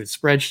stuff with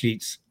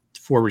spreadsheets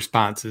for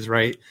responses,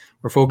 right?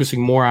 We're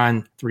focusing more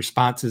on the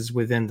responses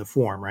within the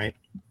form, right?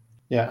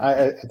 Yeah,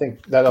 I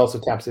think that also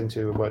taps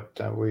into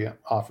what we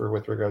offer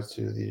with regards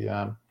to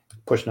the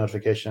push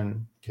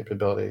notification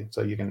capability.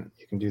 So you can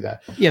do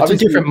that. Yeah, it's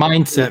obviously a different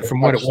mindset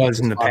from what it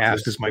was in the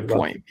past is my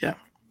point. Yeah.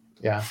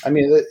 Yeah. I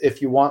mean,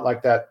 if you want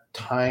like that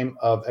time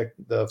of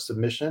the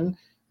submission,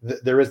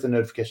 there is the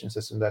notification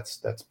system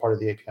that's part of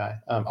the API.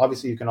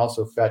 Obviously, you can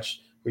also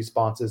fetch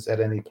responses at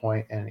any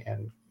point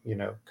and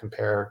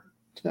compare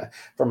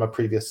from a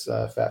previous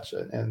fetch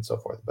and so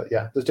forth. But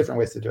yeah, there's different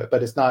ways to do it.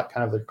 But it's not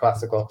kind of the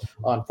classical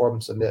on form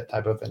submit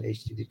type of an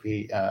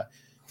HTTP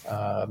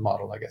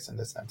model, I guess, in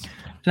this sense.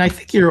 And I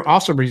think you're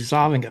also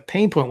resolving a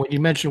pain point when you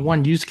mentioned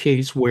one use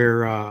case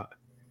where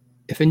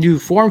if a new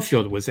form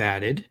field was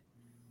added,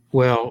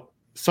 well,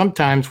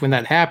 sometimes when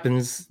that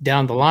happens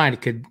down the line,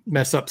 it could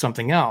mess up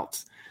something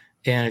else.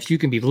 And if you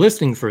can be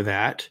listening for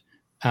that,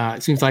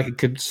 it seems like it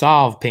could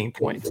solve pain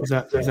points. Is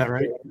that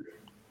right?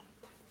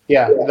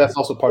 Yeah, that's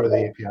also part of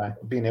the API,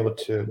 being able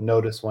to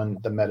notice when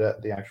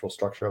the actual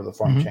structure of the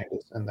form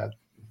changes, and that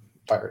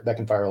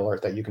can fire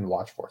alert that you can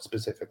watch for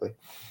specifically.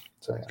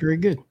 So yeah. Very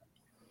good.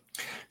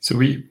 So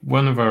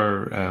one of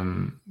our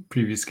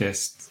previous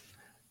guests,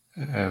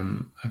 I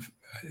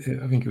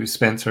think it was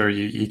Spencer.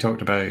 He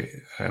talked about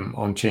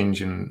on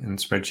change in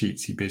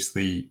spreadsheets. He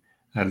basically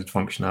added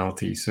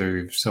functionality. So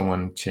if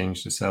someone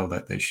changed a cell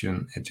that they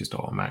shouldn't, it just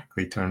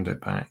automatically turned it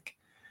back.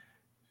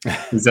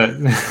 Is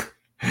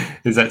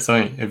that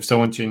something? If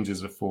someone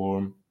changes a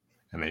form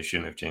and they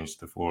shouldn't have changed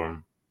the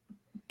form,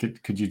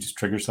 could you just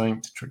trigger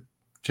something to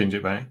change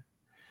it back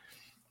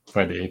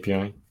by the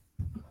API?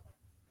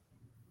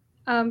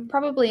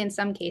 Probably in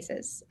some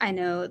cases. I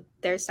know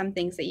there's some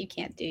things that you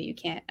can't do. You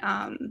can't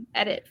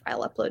edit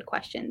file upload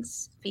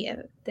questions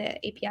via the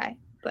API,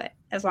 but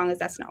as long as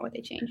that's not what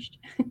they changed.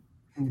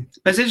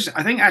 But it's interesting.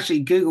 I think actually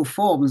Google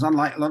Forms,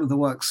 unlike a lot of the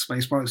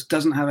workspace products,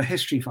 doesn't have a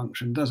history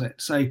function, does it?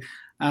 So,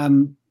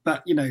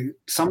 but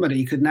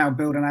somebody could now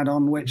build an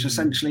add-on which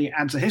essentially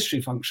adds a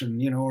history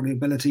function, or the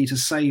ability to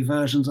save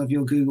versions of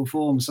your Google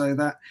Forms, so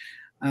that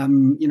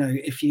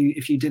if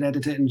you did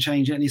edit it and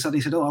change it, and you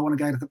suddenly said, "Oh, I want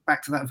to go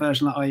back to that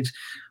version that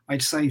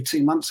I'd saved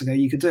 2 months ago,"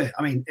 you could do it.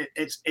 I mean,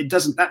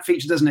 that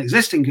feature doesn't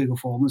exist in Google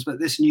Forms, but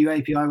this new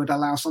API would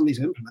allow somebody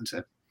to implement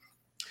it.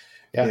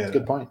 Yeah, that's a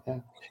good point. Yeah,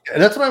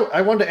 and that's what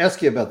I wanted to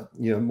ask you about.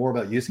 More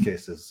about use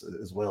cases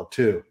as well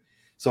too.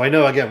 So I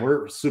know, again,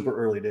 we're super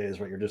early days,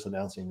 right? You're just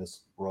announcing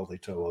this broadly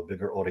to a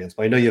bigger audience,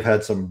 but I know you've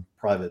had some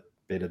private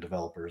beta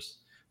developers,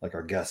 like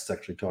our guests,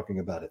 actually talking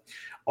about it.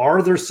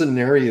 Are there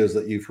scenarios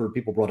that you've heard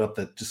people brought up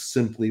that just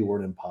simply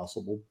weren't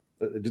impossible?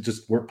 It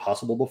just weren't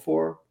possible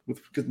before,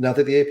 now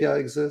that the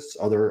API exists?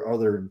 Are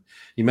there?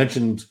 You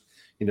mentioned,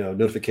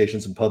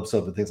 notifications and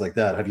PubSub and things like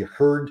that. Have you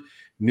heard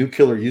new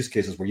killer use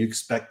cases where you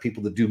expect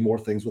people to do more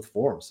things with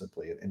forms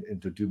simply and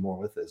to do more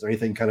with it? Is there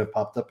anything kind of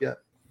popped up yet?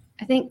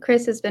 I think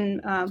Chris has been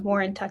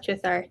more in touch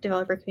with our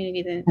developer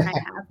community than I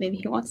have. Maybe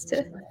he wants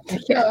to.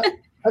 Yeah.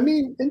 I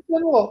mean, in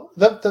general,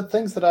 the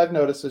things that I've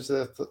noticed is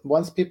that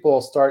once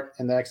people start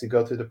and they actually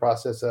go through the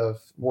process of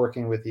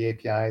working with the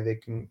API,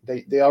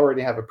 they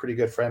already have a pretty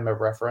good frame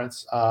of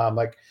reference.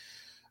 Charlie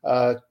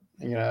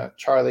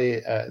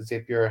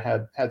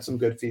Zapier had some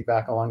good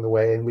feedback along the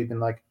way, and we've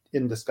been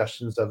in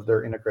discussions of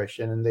their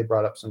integration, and they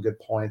brought up some good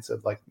points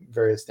of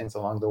various things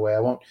along the way. I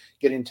won't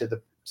get into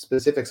the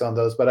specifics on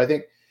those, but I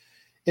think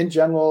in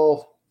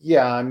general,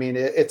 yeah, I mean,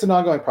 it's an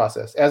ongoing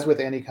process, as with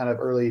any kind of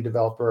early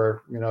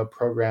developer,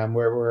 program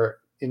where we're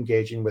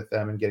engaging with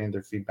them and getting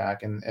their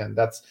feedback. And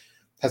that's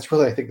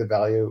really, I think, the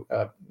value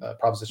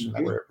proposition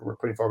that we're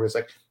putting forward. It's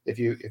if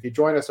you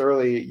join us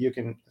early, you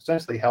can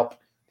essentially help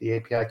the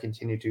API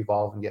continue to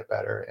evolve and get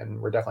better.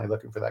 And we're definitely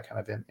looking for that kind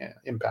of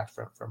impact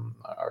from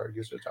our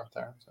users out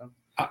there. So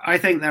I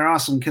think there are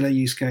some killer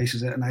use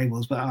cases it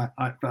enables, but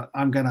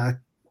I'm going to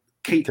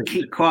keep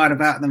quiet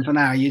about them for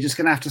now. You're just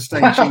going to have to stay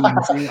tuned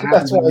and see what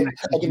happens. That's right.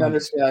 I can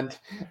understand.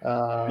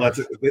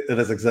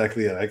 That's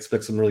exactly it. I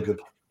expect some really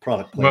good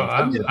product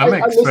plans. Well,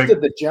 I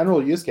listed the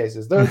general use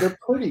cases. They're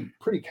pretty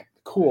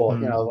cool.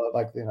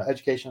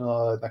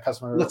 Educational, the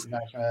customer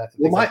management.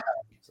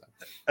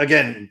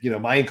 Again,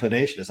 my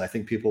inclination is I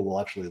think people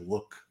will actually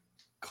look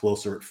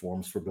closer at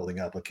forms for building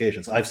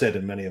applications. I've said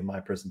in many of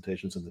my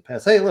presentations in the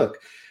past, hey, look,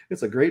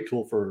 it's a great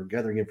tool for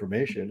gathering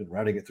information and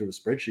routing it through a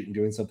spreadsheet and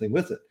doing something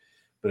with it.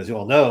 But as you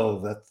all know,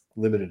 that's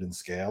limited in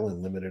scale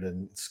and limited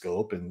in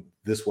scope. And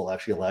this will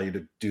actually allow you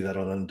to do that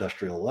on an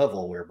industrial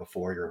level, where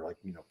before you're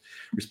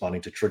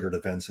responding to triggered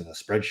events in a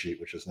spreadsheet,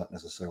 which is not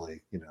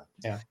necessarily,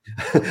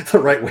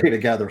 the right way to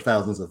gather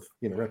thousands of,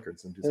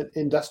 records. And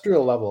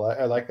industrial level.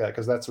 I like that,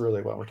 because that's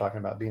really what we're talking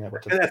about, being able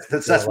to.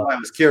 That's why I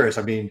was curious.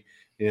 I mean,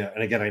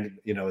 and again,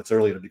 it's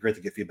early. It'd be great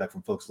to get feedback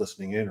from folks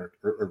listening in or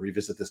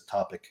revisit this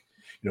topic,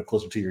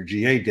 closer to your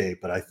GA date.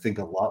 But I think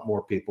a lot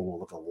more people will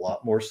look a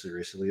lot more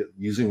seriously at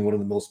using one of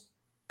the most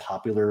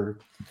popular,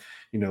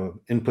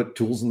 input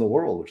tools in the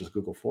world, which is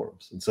Google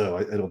Forms. And so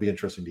it'll be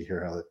interesting to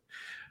hear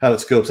how it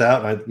scopes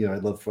out. And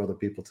I'd love for other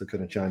people to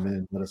kind of chime in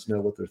and let us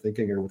know what they're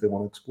thinking or what they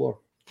want to explore.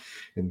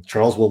 And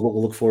Charles,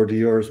 we'll look forward to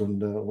yours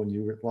when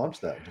you launch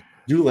that.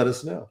 Do let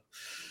us know.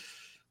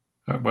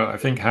 Well, I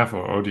think half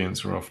our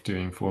audience are off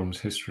doing Forms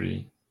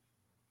history,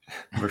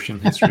 version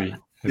history.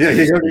 Yeah,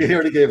 he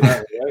already gave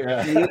that.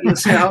 Yeah. You'll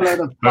see a whole load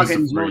of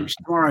plugins launched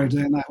tomorrow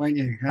doing that, won't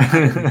you?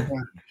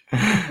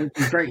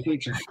 It's a great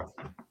feature.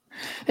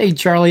 Hey,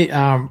 Charlie,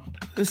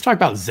 let's talk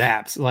about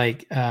Zaps.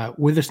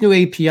 With this new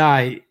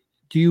API,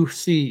 do you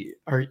see,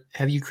 or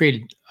have you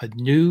created a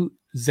new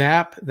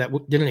Zap that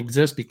didn't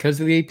exist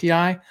because of the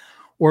API?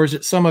 Or is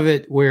it some of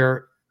it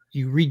where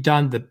you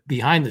redone the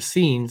behind the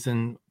scenes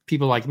and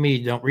people like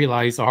me don't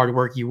realize the hard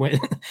work you went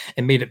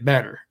and made it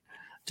better?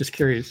 Just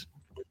curious.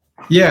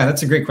 Yeah,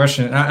 that's a great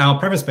question. I'll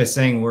preface by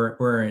saying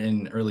we're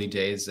in early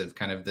days of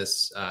kind of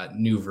this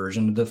new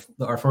version of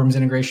our Forms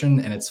integration.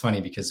 And it's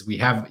funny because we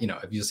have,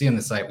 if you see on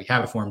the site, we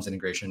have a Forms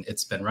integration.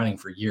 It's been running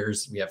for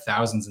years. We have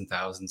thousands and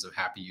thousands of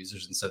happy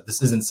users. And so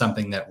this isn't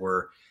something that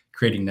we're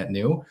creating net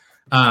new.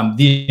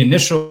 The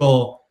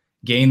initial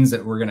gains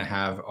that we're going to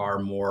have are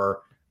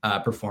more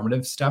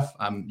performative stuff.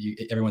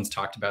 Everyone's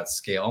talked about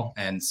scale.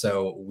 And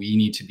so we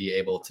need to be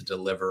able to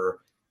deliver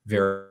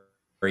very,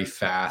 very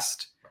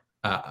fast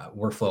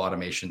workflow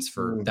automations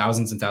for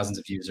thousands and thousands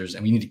of users.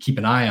 And we need to keep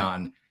an eye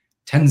on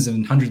tens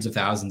and hundreds of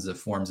thousands of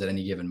forms at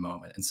any given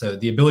moment. And so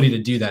the ability to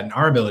do that and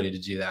our ability to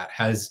do that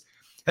has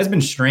been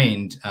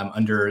strained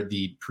under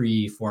the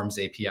pre-Forms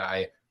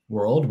API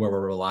world, where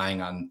we're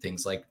relying on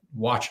things like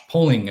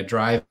polling a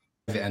drive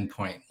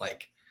endpoint,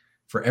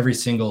 for every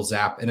single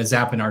Zap. And a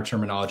Zap in our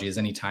terminology is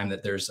any time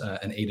that there's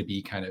an A to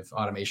B kind of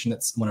automation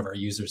that's one of our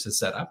users has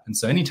set up. And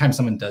so anytime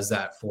someone does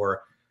that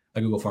for a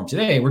Google form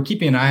today, we're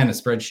keeping an eye on a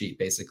spreadsheet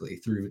basically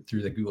through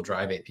the Google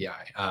Drive API.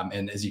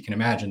 And as you can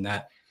imagine,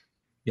 that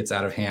gets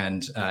out of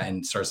hand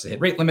and starts to hit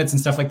rate limits and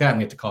stuff like that. And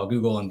we have to call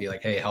Google and be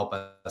like, hey, help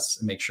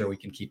us make sure we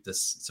can keep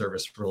this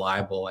service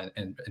reliable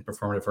and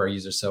performative for our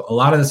users. So a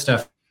lot of the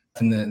stuff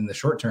in the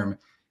short term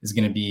is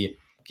going to be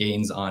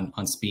gains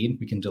on speed.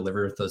 We can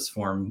deliver those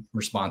form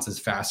responses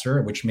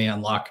faster, which may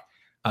unlock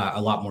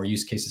a lot more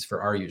use cases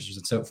for our users.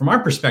 And so from our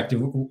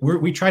perspective,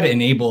 we try to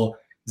enable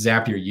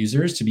Zapier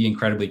users to be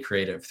incredibly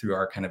creative through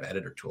our kind of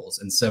editor tools.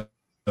 And so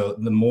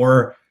the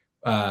more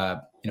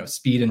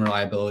speed and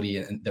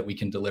reliability that we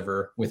can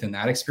deliver within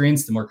that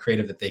experience, the more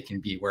creative that they can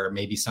be, where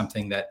maybe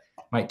something that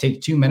might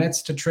take 2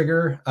 minutes to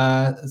trigger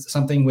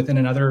something within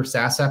another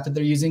SaaS app that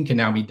they're using can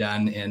now be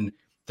done in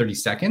 30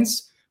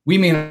 seconds. We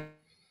may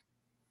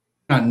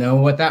not know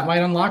what that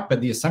might unlock,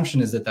 but the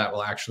assumption is that that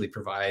will actually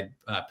provide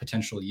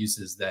potential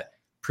uses that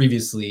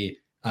previously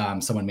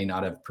someone may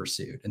not have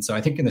pursued. And so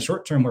I think in the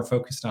short term, we're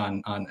focused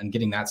on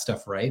getting that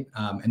stuff right.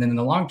 And then in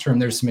the long term,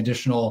 there's some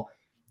additional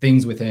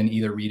things within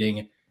either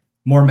reading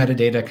more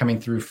metadata coming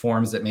through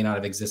forms that may not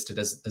have existed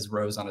as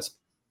rows on a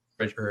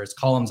spreadsheet or as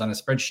columns on a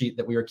spreadsheet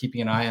that we were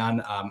keeping an eye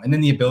on. And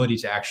then the ability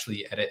to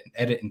actually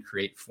edit and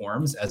create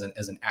forms as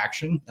an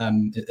action.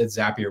 At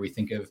Zapier, we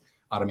think of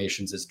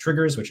automations as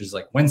triggers, which is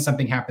like when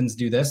something happens,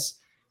 do this,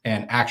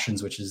 and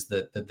actions, which is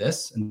the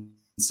this. And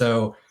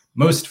so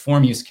most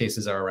form use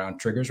cases are around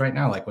triggers right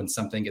now. Like when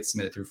something gets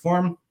submitted through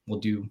form, we'll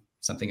do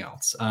something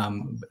else.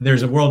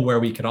 There's a world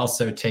where we could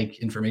also take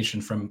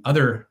information from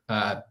other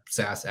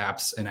SaaS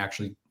apps and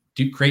actually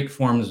create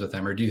forms with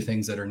them or do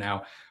things that are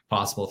now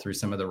possible through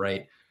some of the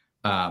right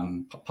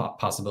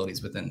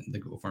possibilities within the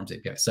Google Forms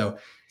API. So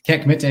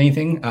can't commit to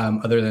anything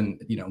other than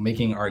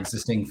making our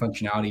existing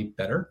functionality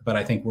better. But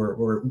I think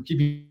we're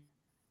keeping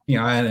an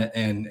eye on it,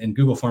 and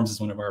Google Forms is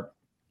one of our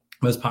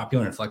most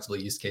popular and flexible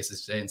use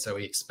cases today. And so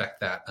we expect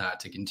that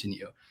to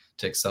continue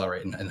to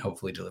accelerate and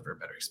hopefully deliver a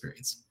better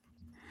experience.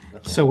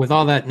 So with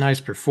all that nice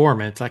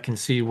performance, I can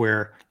see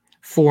where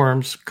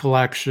forms,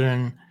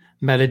 collection,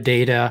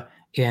 metadata,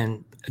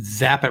 and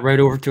zap it right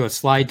over to a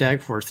slide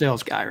deck for a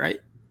sales guy, right?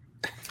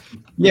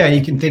 Yeah,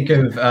 you can think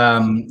of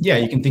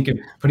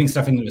putting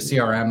stuff into a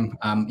CRM.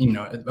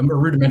 A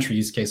rudimentary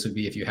use case would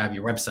be if you have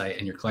your website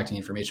and you're collecting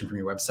information from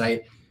your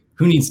website,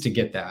 who needs to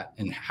get that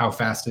and how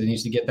fast do they need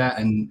to get that,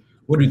 and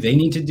what do they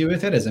need to do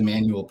with it as a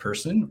manual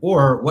person,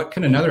 or what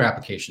can another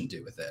application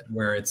do with it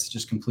where it's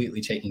just completely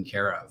taken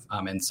care of.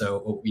 And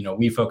so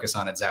we focus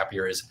on at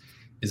Zapier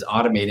is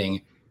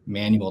automating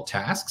manual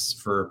tasks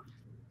for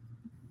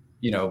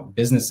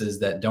businesses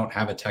that don't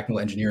have a technical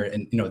engineer.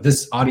 And,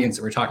 this audience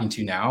that we're talking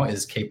to now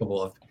is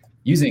capable of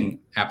using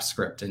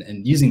AppScript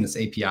and using this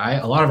API.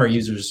 A lot of our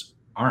users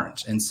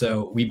aren't. And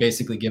so we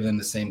basically give them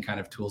the same kind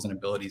of tools and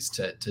abilities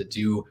to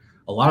do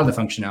a lot of the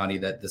functionality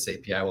that this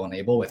API will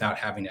enable without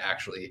having to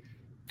actually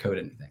code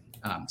anything.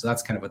 So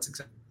that's kind of what's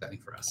exciting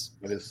for us.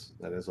 That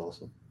is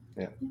awesome.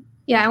 Yeah.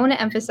 Yeah, I want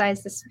to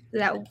emphasize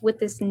that with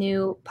this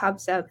new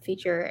PubSub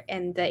feature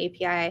and the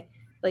API,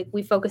 like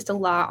we focused a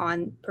lot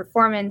on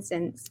performance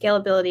and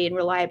scalability and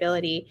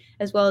reliability,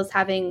 as well as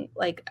having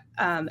like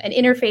an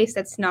interface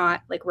that's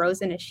not like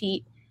rows in a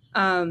sheet,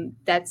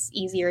 that's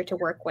easier to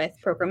work with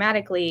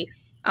programmatically.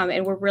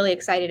 And we're really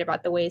excited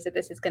about the ways that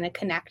this is going to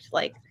connect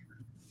like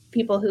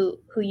people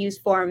who use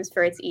forms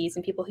for its ease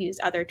and people who use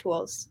other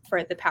tools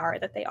for the power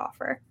that they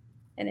offer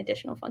and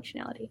additional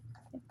functionality.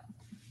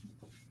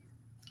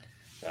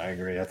 I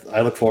agree.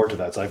 I look forward to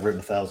that. So I've written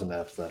 1,000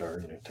 apps that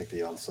are, take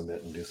the on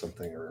submit and do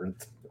something, or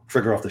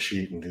trigger off the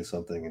sheet and do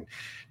something, and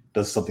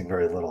does something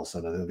very little. So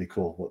it'll be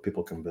cool what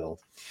people can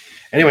build.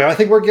 Anyway, I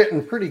think we're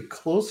getting pretty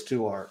close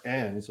to our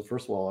end. So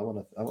first of all, I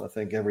want to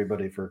thank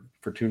everybody for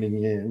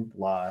tuning in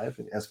live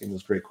and asking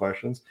those great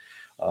questions.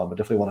 But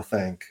definitely want to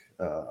thank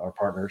our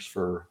partners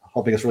for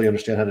helping us really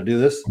understand how to do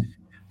this.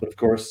 But of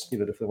course,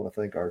 definitely want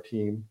to thank our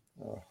team,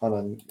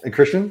 Hannah and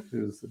Christian,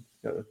 who's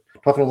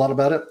talking a lot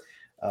about it.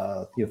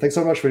 Thanks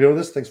so much for doing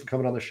this. Thanks for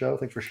coming on the show.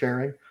 Thanks for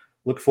sharing.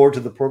 Look forward to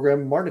the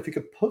program. Martin, if you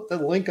could put the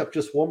link up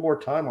just one more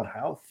time on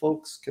how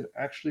folks can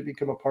actually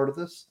become a part of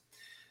this,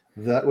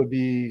 that would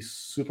be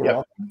super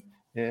awesome.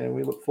 And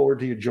we look forward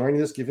to you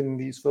joining us, giving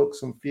these folks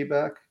some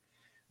feedback.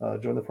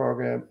 Join the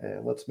program,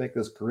 and let's make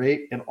this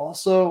great. And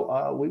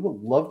also, we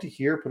would love to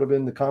hear, put them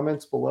in the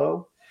comments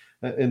below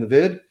in the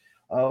vid.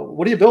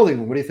 What are you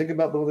building? What do you think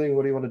about building?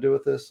 What do you want to do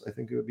with this? I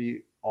think it would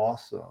be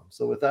awesome.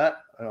 So with that,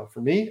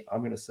 for me, I'm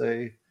going to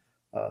say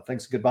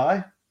thanks and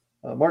goodbye.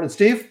 Martin and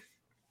Steve?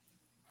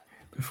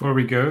 Before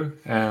we go,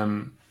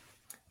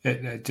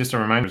 just a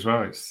reminder as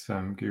well, it's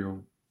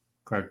Google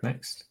Cloud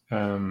Next.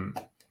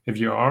 If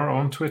you are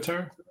on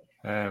Twitter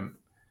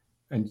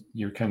and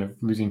you're kind of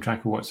losing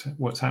track of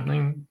what's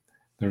happening,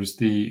 there's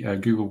the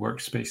Google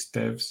Workspace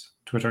Devs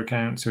Twitter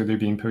account. So they've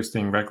been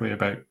posting regularly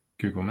about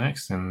Google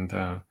Next, and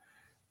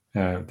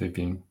they've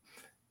been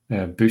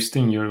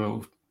boosting your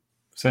little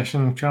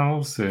session,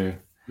 Charles. So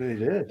they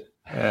did.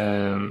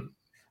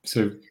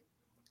 So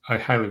I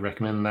highly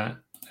recommend that.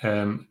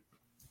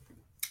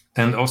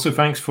 And also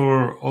thanks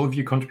for all of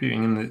you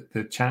contributing in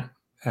the chat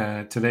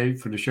today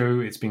for the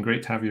show. It's been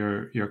great to have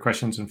your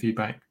questions and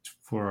feedback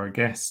for our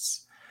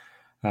guests.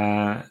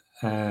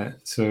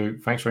 So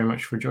thanks very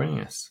much for joining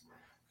us.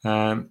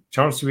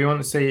 Charles, do we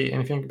want to say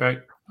anything about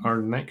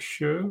our next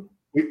show?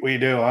 We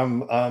do.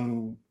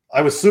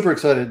 I was super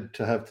excited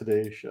to have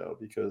today's show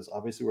because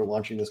obviously we're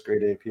launching this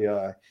great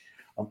API.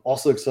 I'm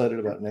also excited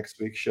about next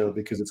week's show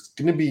because it's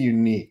going to be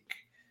unique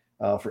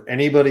for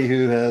anybody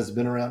who has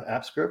been around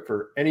AppScript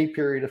for any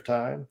period of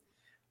time.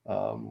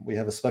 We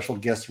have a special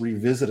guest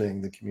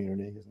revisiting the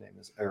community. His name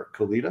is Eric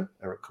Kolita.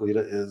 Eric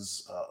Kolita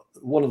is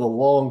one of the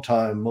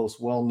longtime,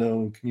 most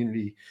well-known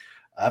community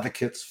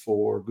advocates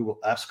for Google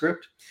Apps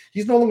Script.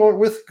 He's no longer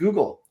with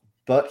Google,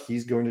 but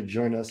he's going to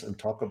join us and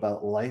talk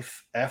about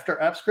life after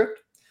Apps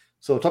Script.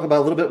 So talk about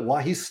a little bit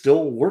why he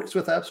still works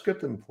with Apps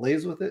Script and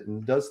plays with it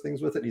and does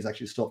things with it. He's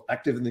actually still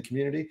active in the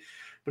community,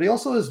 but he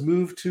also has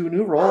moved to a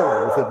new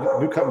role with a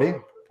new company.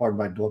 Pardon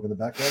my dog in the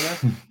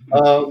background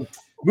there.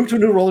 Moved to a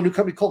new role, a new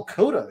company called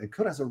Coda. And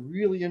Coda has a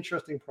really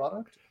interesting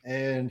product,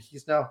 and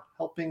he's now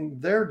helping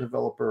their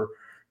developer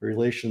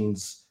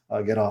relations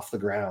get off the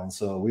ground.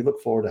 So we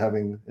look forward to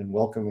having and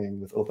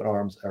welcoming with open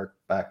arms Eric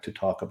back to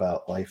talk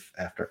about life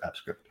after Apps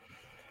Script.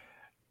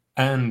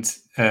 And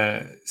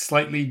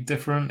slightly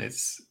different,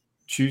 it's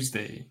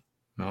Tuesday,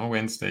 not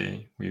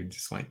Wednesday. We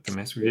just like to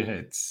mess with your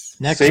heads.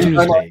 Next Same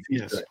Tuesday. time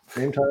Yes.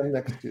 Same time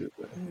next Tuesday.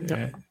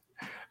 Yeah.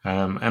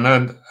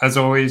 And as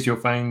always, you'll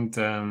find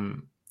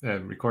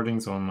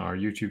recordings on our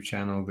YouTube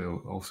channel.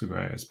 They'll also go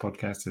out as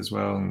podcasts as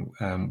well.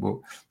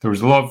 There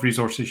was a lot of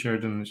resources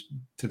shared in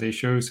today's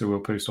show, so we'll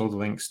post all the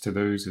links to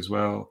those as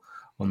well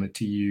on the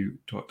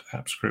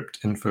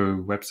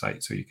tu.appscriptinfo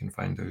website, so you can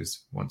find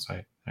those once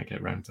I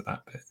get around to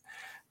that bit.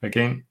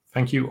 Again,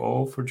 thank you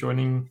all for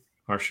joining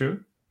our show,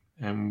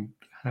 and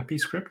happy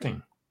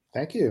scripting.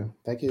 Thank you.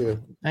 Thanks.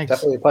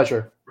 Definitely a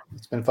pleasure.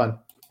 It's been fun.